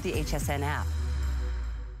or the HSN app.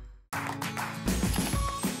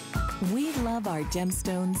 We love our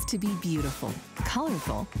gemstones to be beautiful,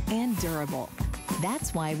 colorful, and durable.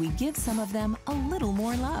 That's why we give some of them a little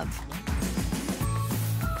more love.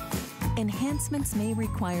 Enhancements may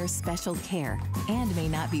require special care and may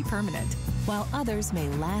not be permanent, while others may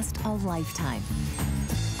last a lifetime.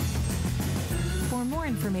 For more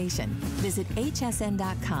information, visit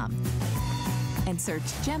hsn.com and search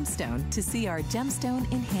gemstone to see our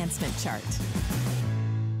gemstone enhancement chart.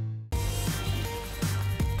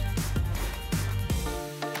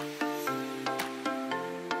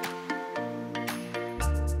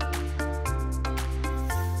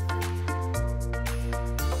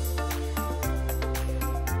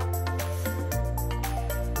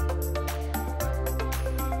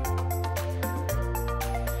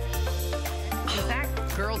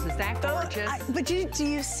 But do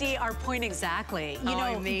you see our point exactly? You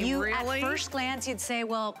know, really? At first glance, you'd say,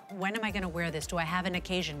 well, when am I going to wear this? Do I have an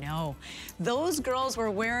occasion? No. Those girls were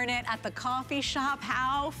wearing it at the coffee shop.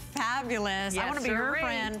 How fabulous. Yes, I want to be her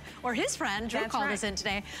friend, or his friend. Drew called us in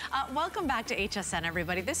today. Welcome back to HSN,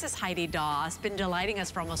 everybody. This is Heidi Daus. Been delighting us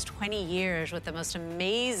for almost 20 years with the most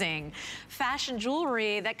amazing fashion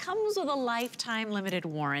jewelry that comes with a lifetime limited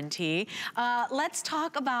warranty. Let's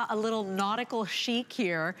talk about a little nautical chic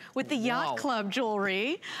here with the Yacht Club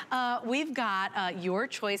jewelry. We've got your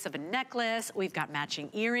choice of a necklace. We've got matching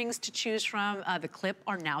earrings to choose from. The clip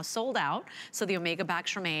are now sold out, so the Omega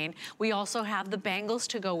backs remain. We also have the bangles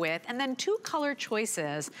to go with, and then 2 color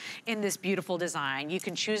choices in this beautiful design. You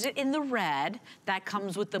can choose it in the red, that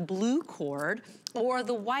comes with the blue cord, or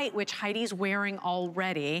the white, which Heidi's wearing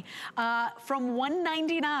already, from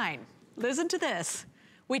 $199. Listen to this.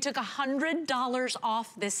 We took $100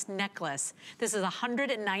 off this necklace. This is a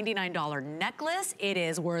 $199 necklace. It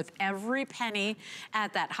is worth every penny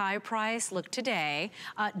at that high price. Look today.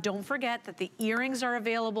 Don't forget that the earrings are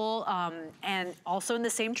available and also in the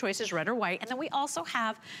same choices, red or white. And then we also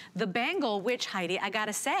have the bangle, which, Heidi, I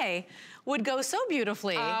gotta say, would go so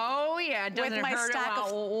beautifully. Oh yeah, it doesn't hurt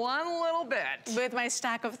about one little bit. With my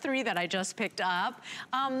stack of 3 that I just picked up.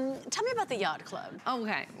 Tell me about the Yacht Club.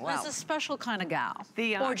 Okay, well. It's a special kind of gal. The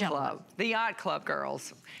Yacht Club. The Yacht Club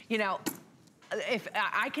girls. You know, if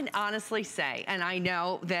I can honestly say, and I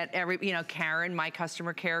know that Karen, my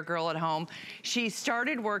customer care girl at home, she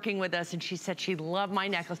started working with us and she said she loved my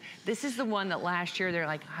necklace. This is the one that last year they're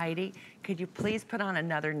like, Heidi, could you please put on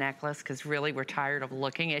another necklace? Because really, we're tired of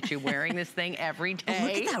looking at you wearing this thing every day. Oh,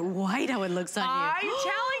 look at that white, how it looks on you. I'm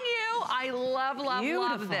telling you, I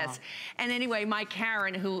love this. And anyway, my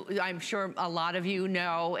Karen, who I'm sure a lot of you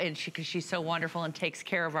know, and because she's so wonderful and takes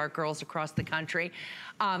care of our girls across the country,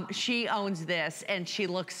 she owns this and she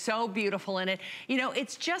looks so beautiful in it. You know,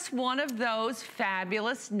 it's just one of those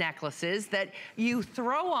fabulous necklaces that you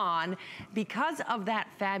throw on because of that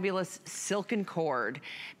fabulous silken cord,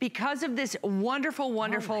 because of this wonderful,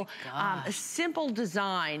 wonderful, simple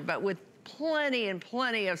design, but with plenty and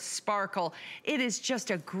plenty of sparkle. It is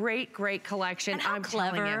just a great, great collection. And how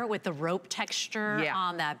clever with the rope texture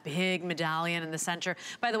on that big medallion in the center.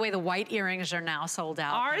 By the way, the white earrings are now sold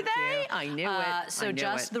out. Are they? I knew it. So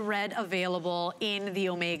just the red available in the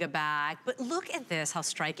Omega bag. But look at this, how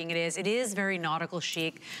striking it is. It is very nautical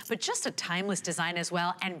chic, but just a timeless design as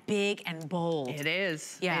well, and big and bold. It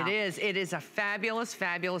is. Yeah. It is. It is a fabulous,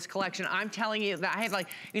 fabulous collection. I'm telling you that I have, like,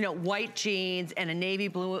 you know, white jeans and a navy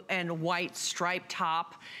blue and white striped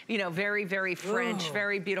top, you know, very, very French,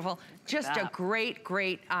 very beautiful. Just a great,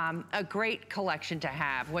 great collection to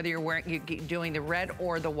have, whether you're doing the red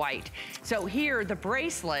or the white. So here, the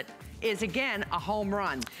bracelet is, again, a home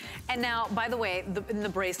run. And now, by the way, in the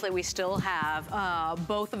bracelet, we still have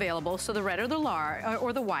both available. So the red or the large,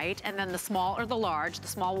 or the white, and then the small or the large. The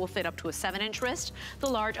small will fit up to a 7-inch wrist, the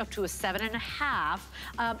large up to a 7.5.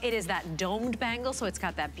 It is that domed bangle, so it's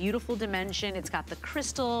got that beautiful dimension. It's got the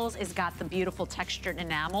crystals. It's got the beautiful textured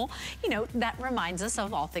enamel. You know, that reminds us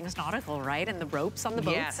of all things nautical, right? And the ropes on the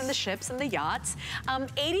boats and the ships and the yachts.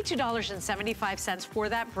 $82.75 for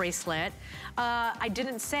that bracelet. I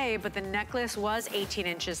didn't say, but the necklace was 18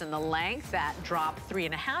 inches in the length. That dropped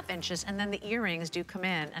 3.5 inches, and then the earrings do come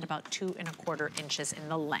in at about 2.25 inches in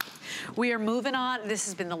the length. We are moving on. This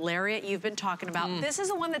has been the lariat you've been talking about. This is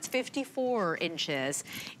the one that's 54 inches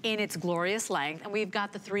in its glorious length, and we've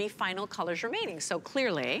got the 3 final colors remaining. So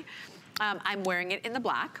clearly, I'm wearing it in the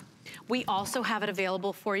black. We also have it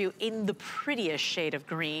available for you in the prettiest shade of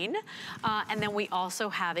green. And then we also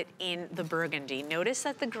have it in the burgundy. Notice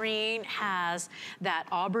that the green has that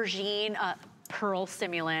aubergine pearl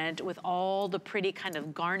stimulant with all the pretty kind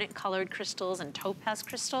of garnet colored crystals and topaz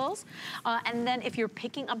crystals. And then if you're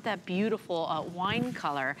picking up that beautiful wine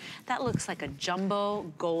color, that looks like a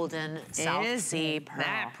jumbo golden South Sea pearl.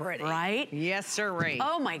 That pretty. Right? Yes, sirree.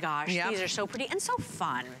 Oh my gosh, these are so pretty and so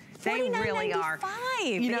fun. They really are.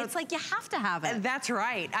 You know, it's like you have to have it. That's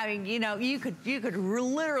right. I mean, you know, you could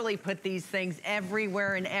literally put these things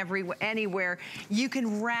everywhere and anywhere. You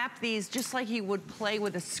can wrap these just like you would play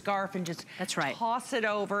with a scarf and just toss it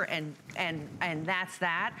over and that's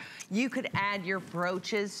that. You could add your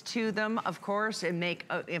brooches to them, of course, and make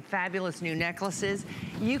fabulous new necklaces.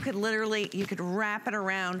 You could wrap it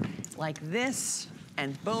around like this,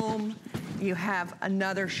 and boom, you have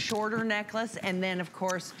another shorter necklace, and then of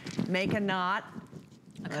course make a knot.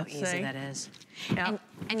 Look how easy that is. Yep.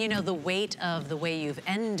 And you know, the weight of the way you've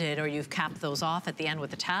ended or you've capped those off at the end with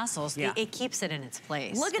the tassels, it keeps it in its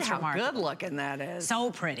place. Look at how good looking that is. So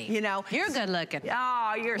pretty. You know. You're good looking.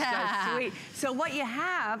 Oh, you're so sweet. So what you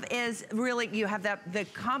have is really, you have the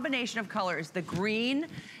combination of colors, the green,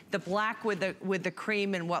 the black with the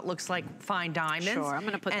cream and what looks like fine diamonds. Sure, I'm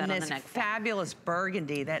gonna put that on the neck. And this fabulous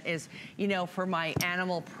burgundy that is, you know, for my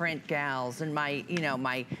animal print gals and my, you know,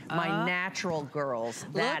 my natural girls.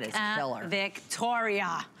 That is killer. Victoria.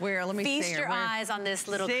 Where, let me see. Feast your eyes on this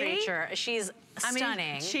little creature. She's stunning.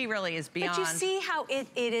 I mean, she really is beyond. But you see how it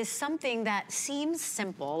is something that seems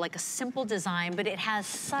simple, like a simple design, but it has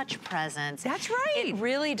such presence. That's right. It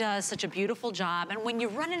really does such a beautiful job. And when you're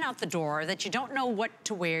running out the door that you don't know what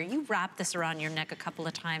to wear, you wrap this around your neck a couple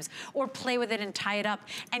of times or play with it and tie it up,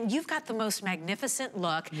 and you've got the most magnificent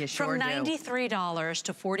look. You sure from $93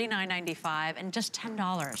 to $49.95 and just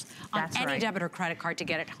 $10 on any debit or credit card to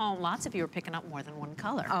get it home. Lots of you are picking up more than one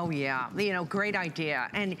color. Oh yeah, you know, great idea.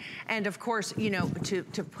 And of course, you know, to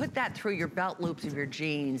put that through your belt loops of your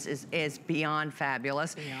jeans is beyond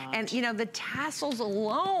fabulous. And you know, the tassels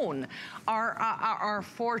alone are a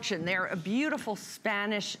fortune. They're a beautiful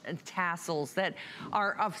Spanish tassels that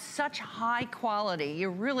are of such high quality. You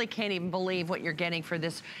really can't even believe what you're getting for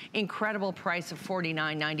this incredible price of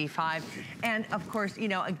 $49.95. And of course, you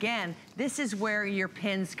know, again, this is where your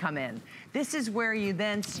pins come in. This is where you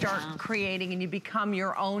then start creating and you become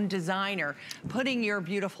your own designer, putting your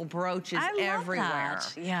beautiful brooches everywhere.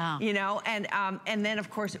 That. You know, and then of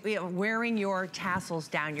course, you know, wearing your tassels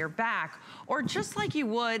down your back, or just like you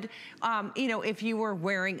would, you know, if you were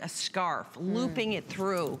wearing a scarf, looping it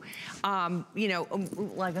through, you know,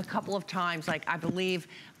 like a couple of times, like I believe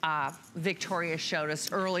Victoria showed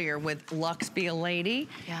us earlier with Lux Be a Lady.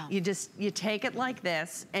 You take it like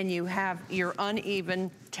this and you have your uneven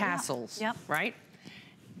tassels, right?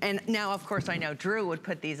 And now, of course, I know Drew would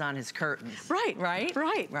put these on his curtains. Right.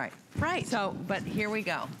 So, but here we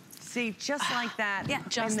go. See, just like that. Yeah,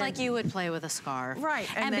 just like you would play with a scarf. Right.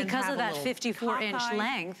 And because of that 54-inch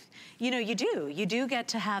length, you know, you do get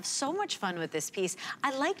to have so much fun with this piece.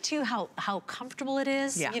 I like too how comfortable it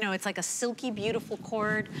is. You know, it's like a silky, beautiful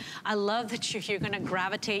cord. I love that you're gonna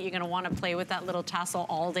gravitate, you're gonna wanna play with that little tassel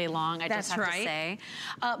all day long, I just have to say.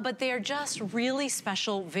 But they're just really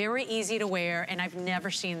special, very easy to wear, and I've never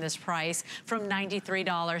seen this price from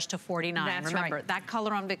 $93 to $49. Remember, that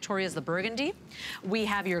color on Victoria is the burgundy. We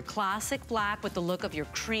have your classic black with the look of your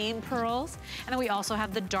cream pearls, and then we also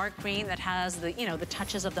have the dark green that has the, you know, the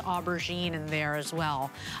touches of the aubergine in there as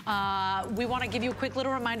well. We want to give you a quick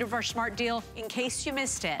little reminder of our Smart Deal in case you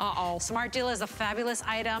missed it. Smart Deal is a fabulous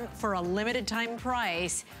item for a limited time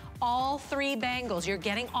price. All 3 bangles, you're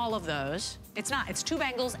getting all of those. It's 2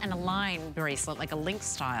 bangles and a line bracelet, like a link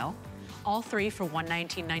style. All 3 for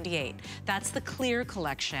 $119.98. That's the clear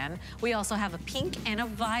collection. We also have a pink and a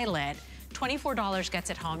violet. $24 gets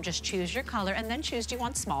it home. Just choose your color and then choose, do you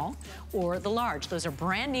want small or the large? Those are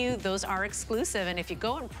brand new, those are exclusive. And if you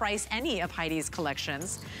go and price any of Heidi's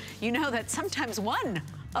collections, you know that sometimes one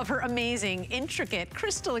of her amazing, intricate,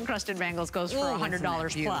 crystal encrusted bangles goes for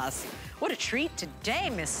 $100 plus. What a treat today,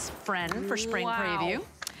 Miss Friend, for Spring Preview.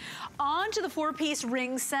 On to the 4-piece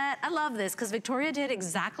ring set. I love this because Victoria did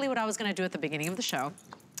exactly what I was gonna do at the beginning of the show.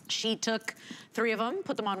 She took 3 of them,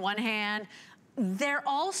 put them on one hand. They're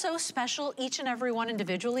all so special, each and every one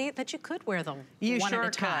individually, that you could wear them one at a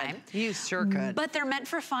time. You sure could. But they're meant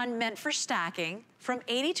for fun, meant for stacking. From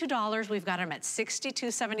 $82, we've got them at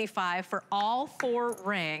 $62.75 for all 4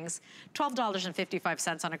 rings,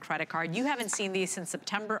 $12.55 on a credit card. You haven't seen these since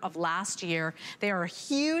September of last year. They are a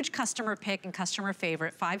huge customer pick and customer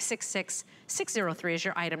favorite. 566603 is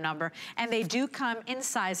your item number. And they do come in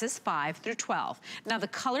sizes 5 through 12. Now the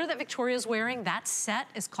color that Victoria's wearing, that set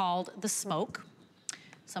is called the Smoke.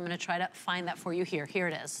 So I'm gonna try to find that for you here. Here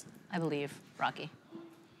it is, I believe, Rocky.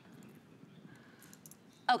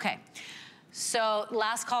 Okay. So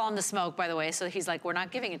last call on the smoke, by the way. So he's like, we're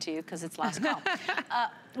not giving it to you because it's last call.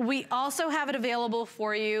 We also have it available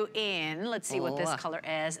for you in, let's see what this color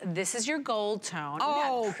is. This is your gold tone.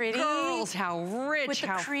 Oh, pretty. girls, how rich,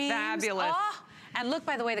 how fabulous. Oh. And look,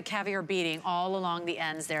 by the way, the caviar beading all along the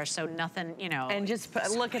ends there, so nothing, you know. And just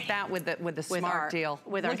look at that with the smart deal.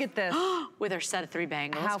 Look at this. With our set of 3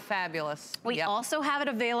 bangles. How fabulous. We also have it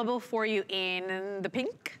available for you in the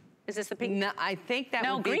pink. Is this the pink? No, I think that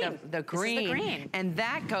would be the green. This is the green. And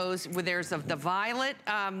that goes with, there's the violet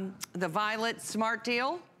smart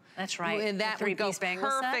deal. That's right. And that would go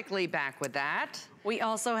perfectly back with that. We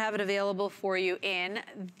also have it available for you in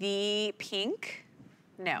the pink.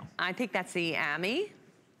 No. I think that's the Ami.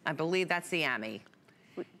 I believe that's the Ami.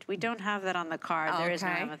 We don't have that on the card. There is no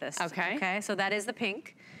amethyst. Okay. Okay, so that is the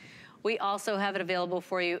pink. We also have it available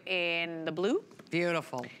for you in the blue.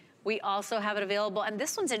 Beautiful. We also have it available, and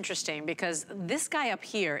this one's interesting because this guy up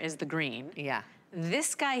here is the green. Yeah.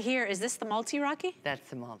 This guy here, is this the multi, Rocky? That's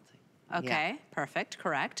the multi. Okay, perfect,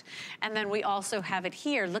 correct. And then we also have it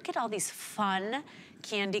here. Look at all these fun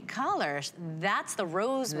candy colors. That's the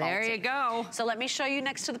rose multi. There you go. So let me show you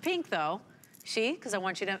next to the pink though. See, because I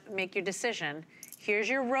want you to make your decision. Here's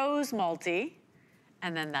your rose multi,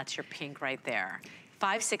 and then that's your pink right there.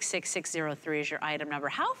 566603 is your item number.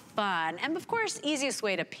 How fun. And of course, easiest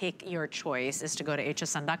way to pick your choice is to go to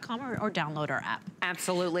hsn.com or download our app.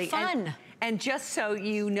 Absolutely. Fun. And just so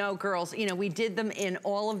you know, girls, you know, we did them in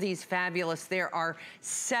all of these fabulous, there are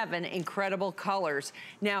 7 incredible colors.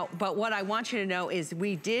 Now, but what I want you to know is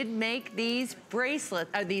we did make these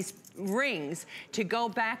these rings to go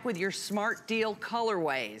back with your smart deal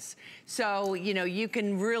colorways. So, you know, you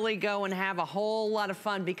can really go and have a whole lot of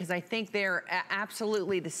fun because I think they're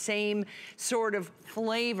absolutely the same sort of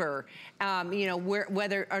flavor, you know,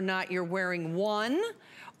 whether or not you're wearing one,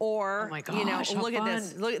 or, oh my gosh, you know, look at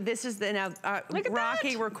this. Look, this is the, now,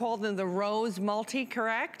 Rocky, we're calling them the Rose Multi,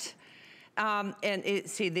 correct? And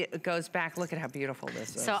it goes back, look at how beautiful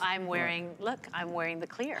this is. So I'm wearing, look, I'm wearing the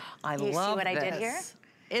clear. I love this. You see what I did here?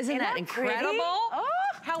 Isn't that incredible? Oh.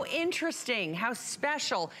 How interesting, how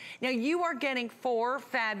special. Now you are getting 4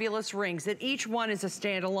 fabulous rings, and each one is a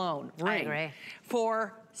standalone ring. I agree.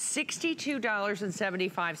 For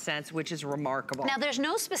 $62.75, which is remarkable. Now there's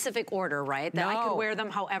no specific order, right? That I could wear them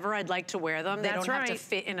however I'd like to wear them. They don't have to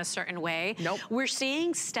fit in a certain way. Nope. We're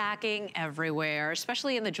seeing stacking everywhere,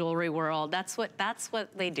 especially in the jewelry world. That's what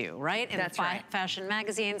they do, right? In fashion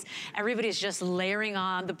magazines, everybody's just layering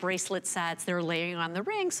on the bracelet sets, they're layering on the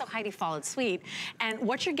rings, so Heidi followed suit. And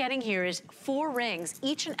what you're getting here is 4 rings,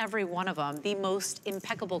 each and every one of them, the most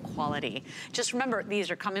impeccable quality. Just remember, these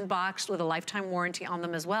are come in boxed with a lifetime warranty on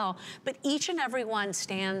them as well, but each and every one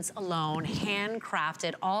stands alone,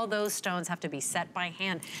 handcrafted. All those stones have to be set by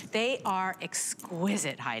hand. They are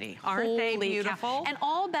exquisite, Heidi. Aren't they beautiful? And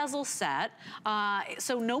all bezel set,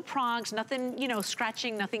 so no prongs, nothing, you know,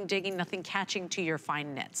 scratching, nothing digging, nothing catching to your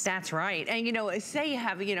fine knits. That's right. And you know, say you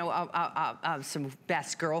have, you know, some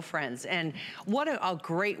best girlfriends, and what a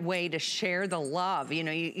great way to share the love. You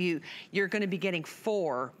know, you're going to be getting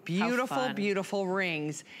 4 beautiful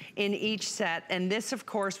rings in each set, and this, of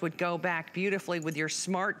course, would go back beautifully with your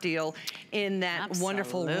smart deal in that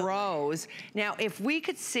wonderful rose. Now, if we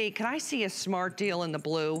could see, can I see a smart deal in the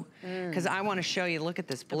blue? Because I want to show you, look at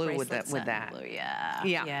this blue with that. Blue,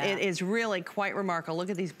 yeah, it is really quite remarkable. Look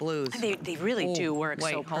at these blues. They really do work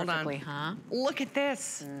so perfectly, huh? Look at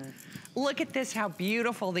this. Look at this, how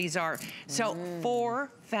beautiful these are. So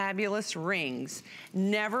 4 fabulous rings.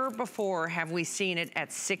 Never before have we seen it at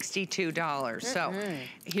 $62. So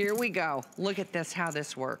here we go. Look at this, how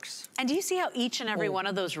this works. And do you see how each and every one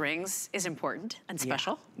of those rings is important and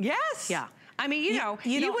special? Yes. Yeah. I mean, you know,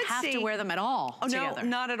 you don't have to wear them at all together. No,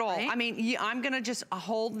 not at all. Right? I mean, I'm gonna just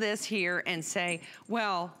hold this here and say,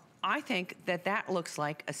 well, I think that looks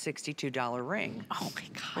like a $62 ring. Oh my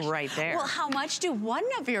gosh. Right there. Well, how much do one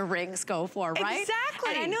of your rings go for, right?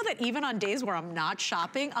 Exactly. And I know that even on days where I'm not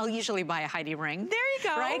shopping, I'll usually buy a Heidi ring. There you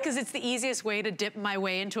go. Right? Because it's the easiest way to dip my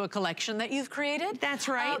way into a collection that you've created. That's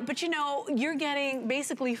right. But you know, you're getting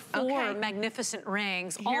basically 4 magnificent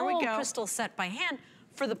rings, all crystal set by hand,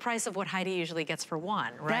 for the price of what Heidi usually gets for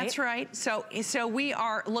one, right? That's right. So we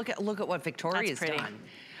are, look at what Victoria's done.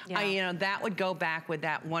 Yeah. You know, that would go back with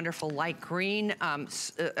that wonderful light green,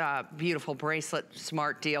 beautiful bracelet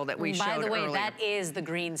smart deal that we showed earlier. By the way, that is the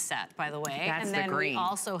green set, by the way. That's and the then green. We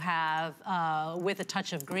also have, with a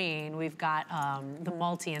touch of green, we've got the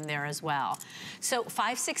multi in there as well. So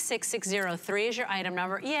 566603 is your item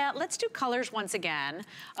number. Yeah, let's do colors once again,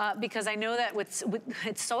 because I know that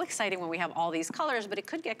it's so exciting when we have all these colors, but it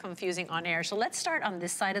could get confusing on air. So let's start on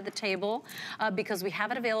this side of the table, because we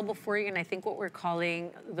have it available for you, and I think what we're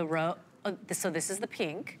calling the row. So this is the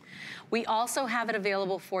pink. We also have it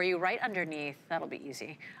available for you right underneath. That'll be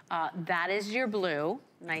easy. That is your blue,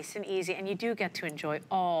 nice and easy. And you do get to enjoy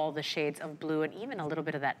all the shades of blue and even a little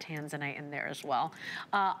bit of that tanzanite in there as well.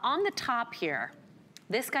 On the top here,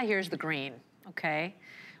 this guy here is the green, okay?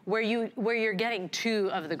 Where you're getting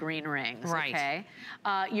 2 of the green rings, right. Okay?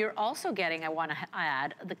 You're also getting, I wanna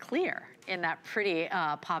add, the clear in that pretty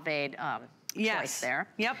paved choice there.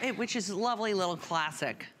 Yep, which is a lovely little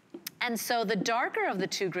classic. And so the darker of the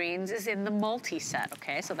 2 greens is in the multi set,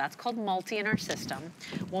 okay? So that's called multi in our system.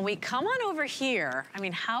 When we come on over here, I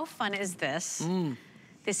mean, how fun is this?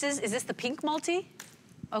 Is this the pink multi?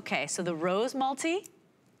 Okay, so the rose multi.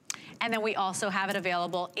 And then we also have it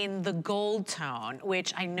available in the gold tone,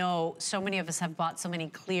 which I know so many of us have bought so many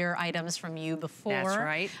clear items from you before. That's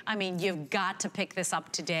right. I mean, you've got to pick this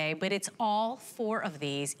up today, but it's all 4 of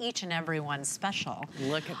these, each and every one special.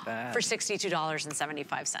 Look at that. For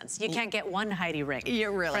 $62.75. You can't get one Heidi ring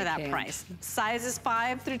really for that can't. price. Sizes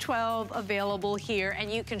 5 through 12 available here,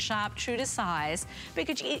 and you can shop true to size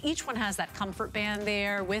because each one has that comfort band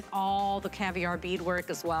there with all the caviar beadwork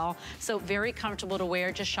as well. So very comfortable to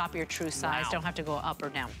wear. Just shop your true size. Don't have to go up or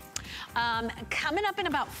down. Coming up in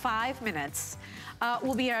about 5 minutes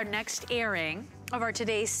will be our next airing of our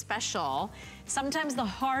today's special. Sometimes the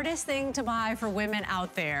hardest thing to buy for women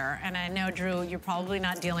out there, and I know, Drew, you're probably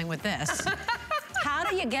not dealing with this. How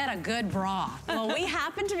do you get a good bra? Well, we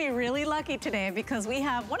happen to be really lucky today because we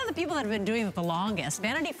have one of the people that have been doing it the longest,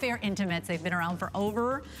 Vanity Fair Intimates. They've been around for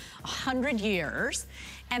over 100 years.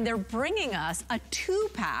 And they're bringing us a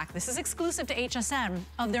 2-pack, this is exclusive to HSN,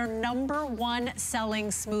 of their #1 selling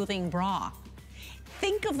smoothing bra.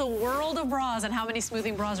 Think of the world of bras and how many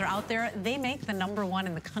smoothing bras are out there. They make the #1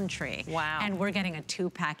 in the country. Wow. And we're getting a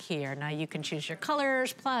 2-pack here. Now you can choose your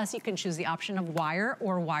colors, plus you can choose the option of wire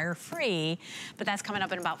or wire-free. But that's coming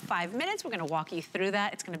up in about 5 minutes. We're gonna walk you through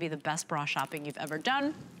that. It's gonna be the best bra shopping you've ever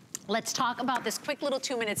done. Let's talk about this quick little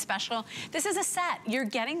 2-minute special. This is a set. You're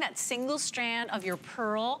getting that single strand of your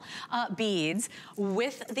pearl beads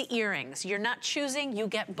with the earrings. You're not choosing, you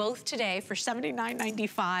get both today for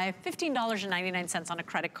 $79.95, $15.99 on a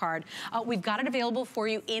credit card. We've got it available for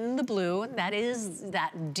you in the blue. That is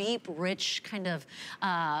that deep, rich, kind of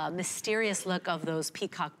mysterious look of those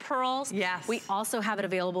peacock pearls. Yes. We also have it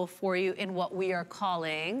available for you in what we are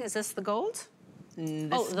calling, is this the gold?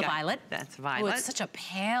 The violet. That's violet. Oh, it's such a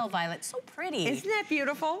pale violet, so pretty. Isn't that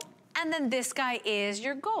beautiful? And then this guy is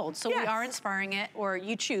your gold. So we are inspiring it, or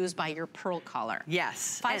you choose by your pearl color.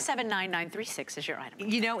 Yes. 579936 is your item.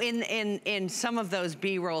 You know, in some of those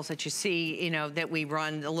B-rolls that you see, you know, that we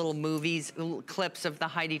run, the little movies, little clips of the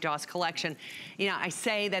Heidi Daus collection, you know, I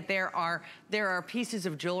say that there are pieces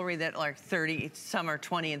of jewelry that are 30, some are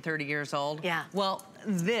 20 and 30 years old. Yeah. Well,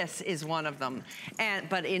 this is one of them,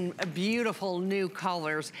 but in beautiful new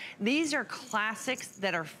colors. These are classics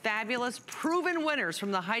that are fabulous, proven winners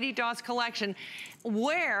from the Heidi Daus collection.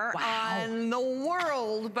 Where in the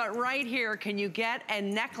world, but right here, can you get a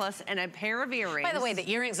necklace and a pair of earrings? By the way, the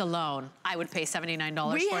earrings alone, I would pay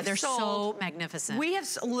 $79 for. They're so magnificent. We have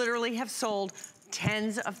literally sold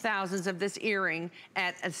tens of thousands of this earring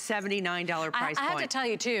at a $79 price point. I have to tell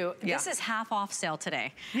you too, this is half off sale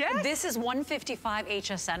today. Yes. This is $155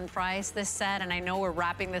 HSN price, this set, and I know we're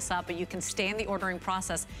wrapping this up, but you can stay in the ordering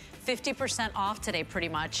process. 50% off today, pretty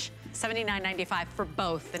much. $79.95 for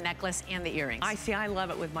both the necklace and the earrings. I love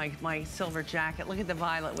it with my silver jacket. Look at the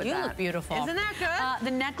violet with that. You look beautiful. Isn't that good?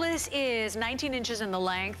 The necklace is 19 inches in the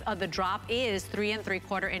length. The drop is 3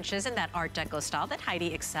 3/4 inches in that Art Deco style that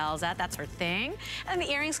Heidi excels at. That's her thing. And the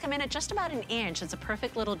earrings come in at just about an inch. It's a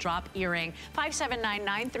perfect little drop earring.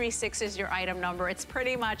 579936 is your item number. It's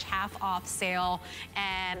pretty much half off sale,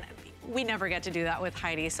 and we never get to do that with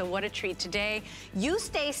Heidi, so what a treat today. You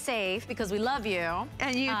stay safe because we love you.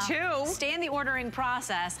 And you too. Stay in the ordering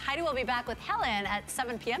process. Heidi will be back with Helen at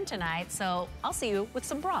 7 p.m. tonight, so I'll see you with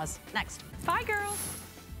some bras next. Bye, girls.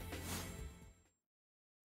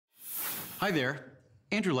 Hi there,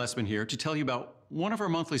 Andrew Lessman here to tell you about one of our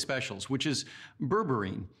monthly specials, which is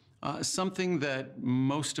berberine. Something that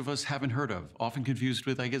most of us haven't heard of, often confused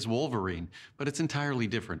with, I guess, Wolverine, but it's entirely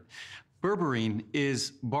different. Berberine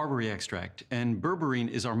is barberry extract, and berberine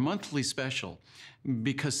is our monthly special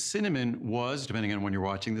because cinnamon was, depending on when you're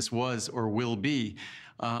watching, this was or will be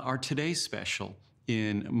our today's special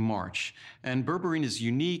in March. And berberine is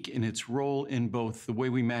unique in its role in both the way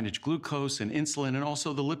we manage glucose and insulin and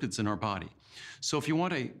also the lipids in our body. So if you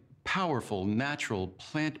want a powerful, natural,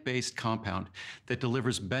 plant-based compound that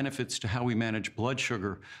delivers benefits to how we manage blood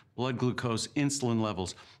sugar, blood glucose, insulin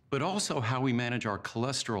levels, but also how we manage our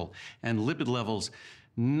cholesterol and lipid levels,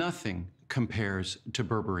 nothing compares to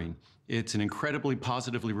berberine. It's an incredibly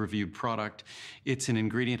positively reviewed product. It's an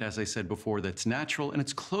ingredient, as I said before, that's natural, and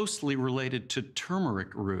it's closely related to turmeric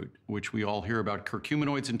root, which we all hear about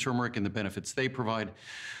curcuminoids in turmeric and the benefits they provide.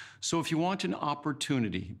 So if you want an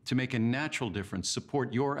opportunity to make a natural difference,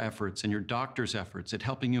 support your efforts and your doctor's efforts at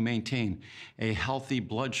helping you maintain a healthy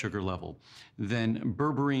blood sugar level, then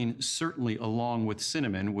berberine, certainly along with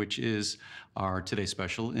cinnamon, which is our Today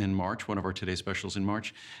Special in March, one of our Today Specials in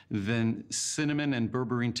March, then cinnamon and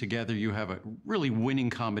berberine together, you have a really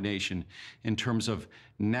winning combination in terms of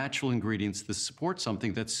natural ingredients that support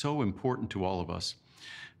something that's so important to all of us.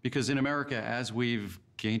 Because in America, as we've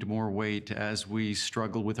gained more weight, as we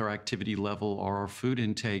struggle with our activity level or our food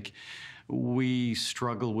intake, we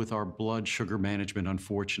struggle with our blood sugar management,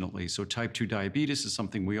 unfortunately. So type 2 diabetes is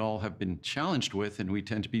something we all have been challenged with, and we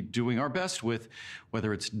tend to be doing our best with,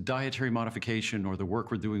 whether it's dietary modification or the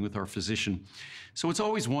work we're doing with our physician. So it's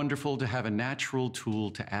always wonderful to have a natural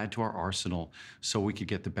tool to add to our arsenal so we could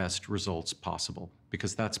get the best results possible,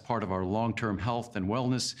 because that's part of our long-term health and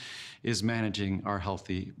wellness, is managing our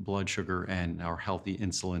healthy blood sugar and our healthy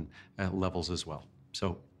insulin levels as well.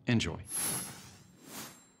 So enjoy.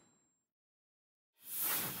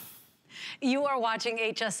 You are watching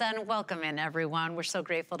HSN. Welcome in, everyone. We're so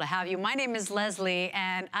grateful to have you. My name is Leslie,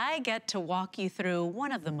 and I get to walk you through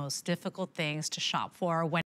one of the most difficult things to shop for when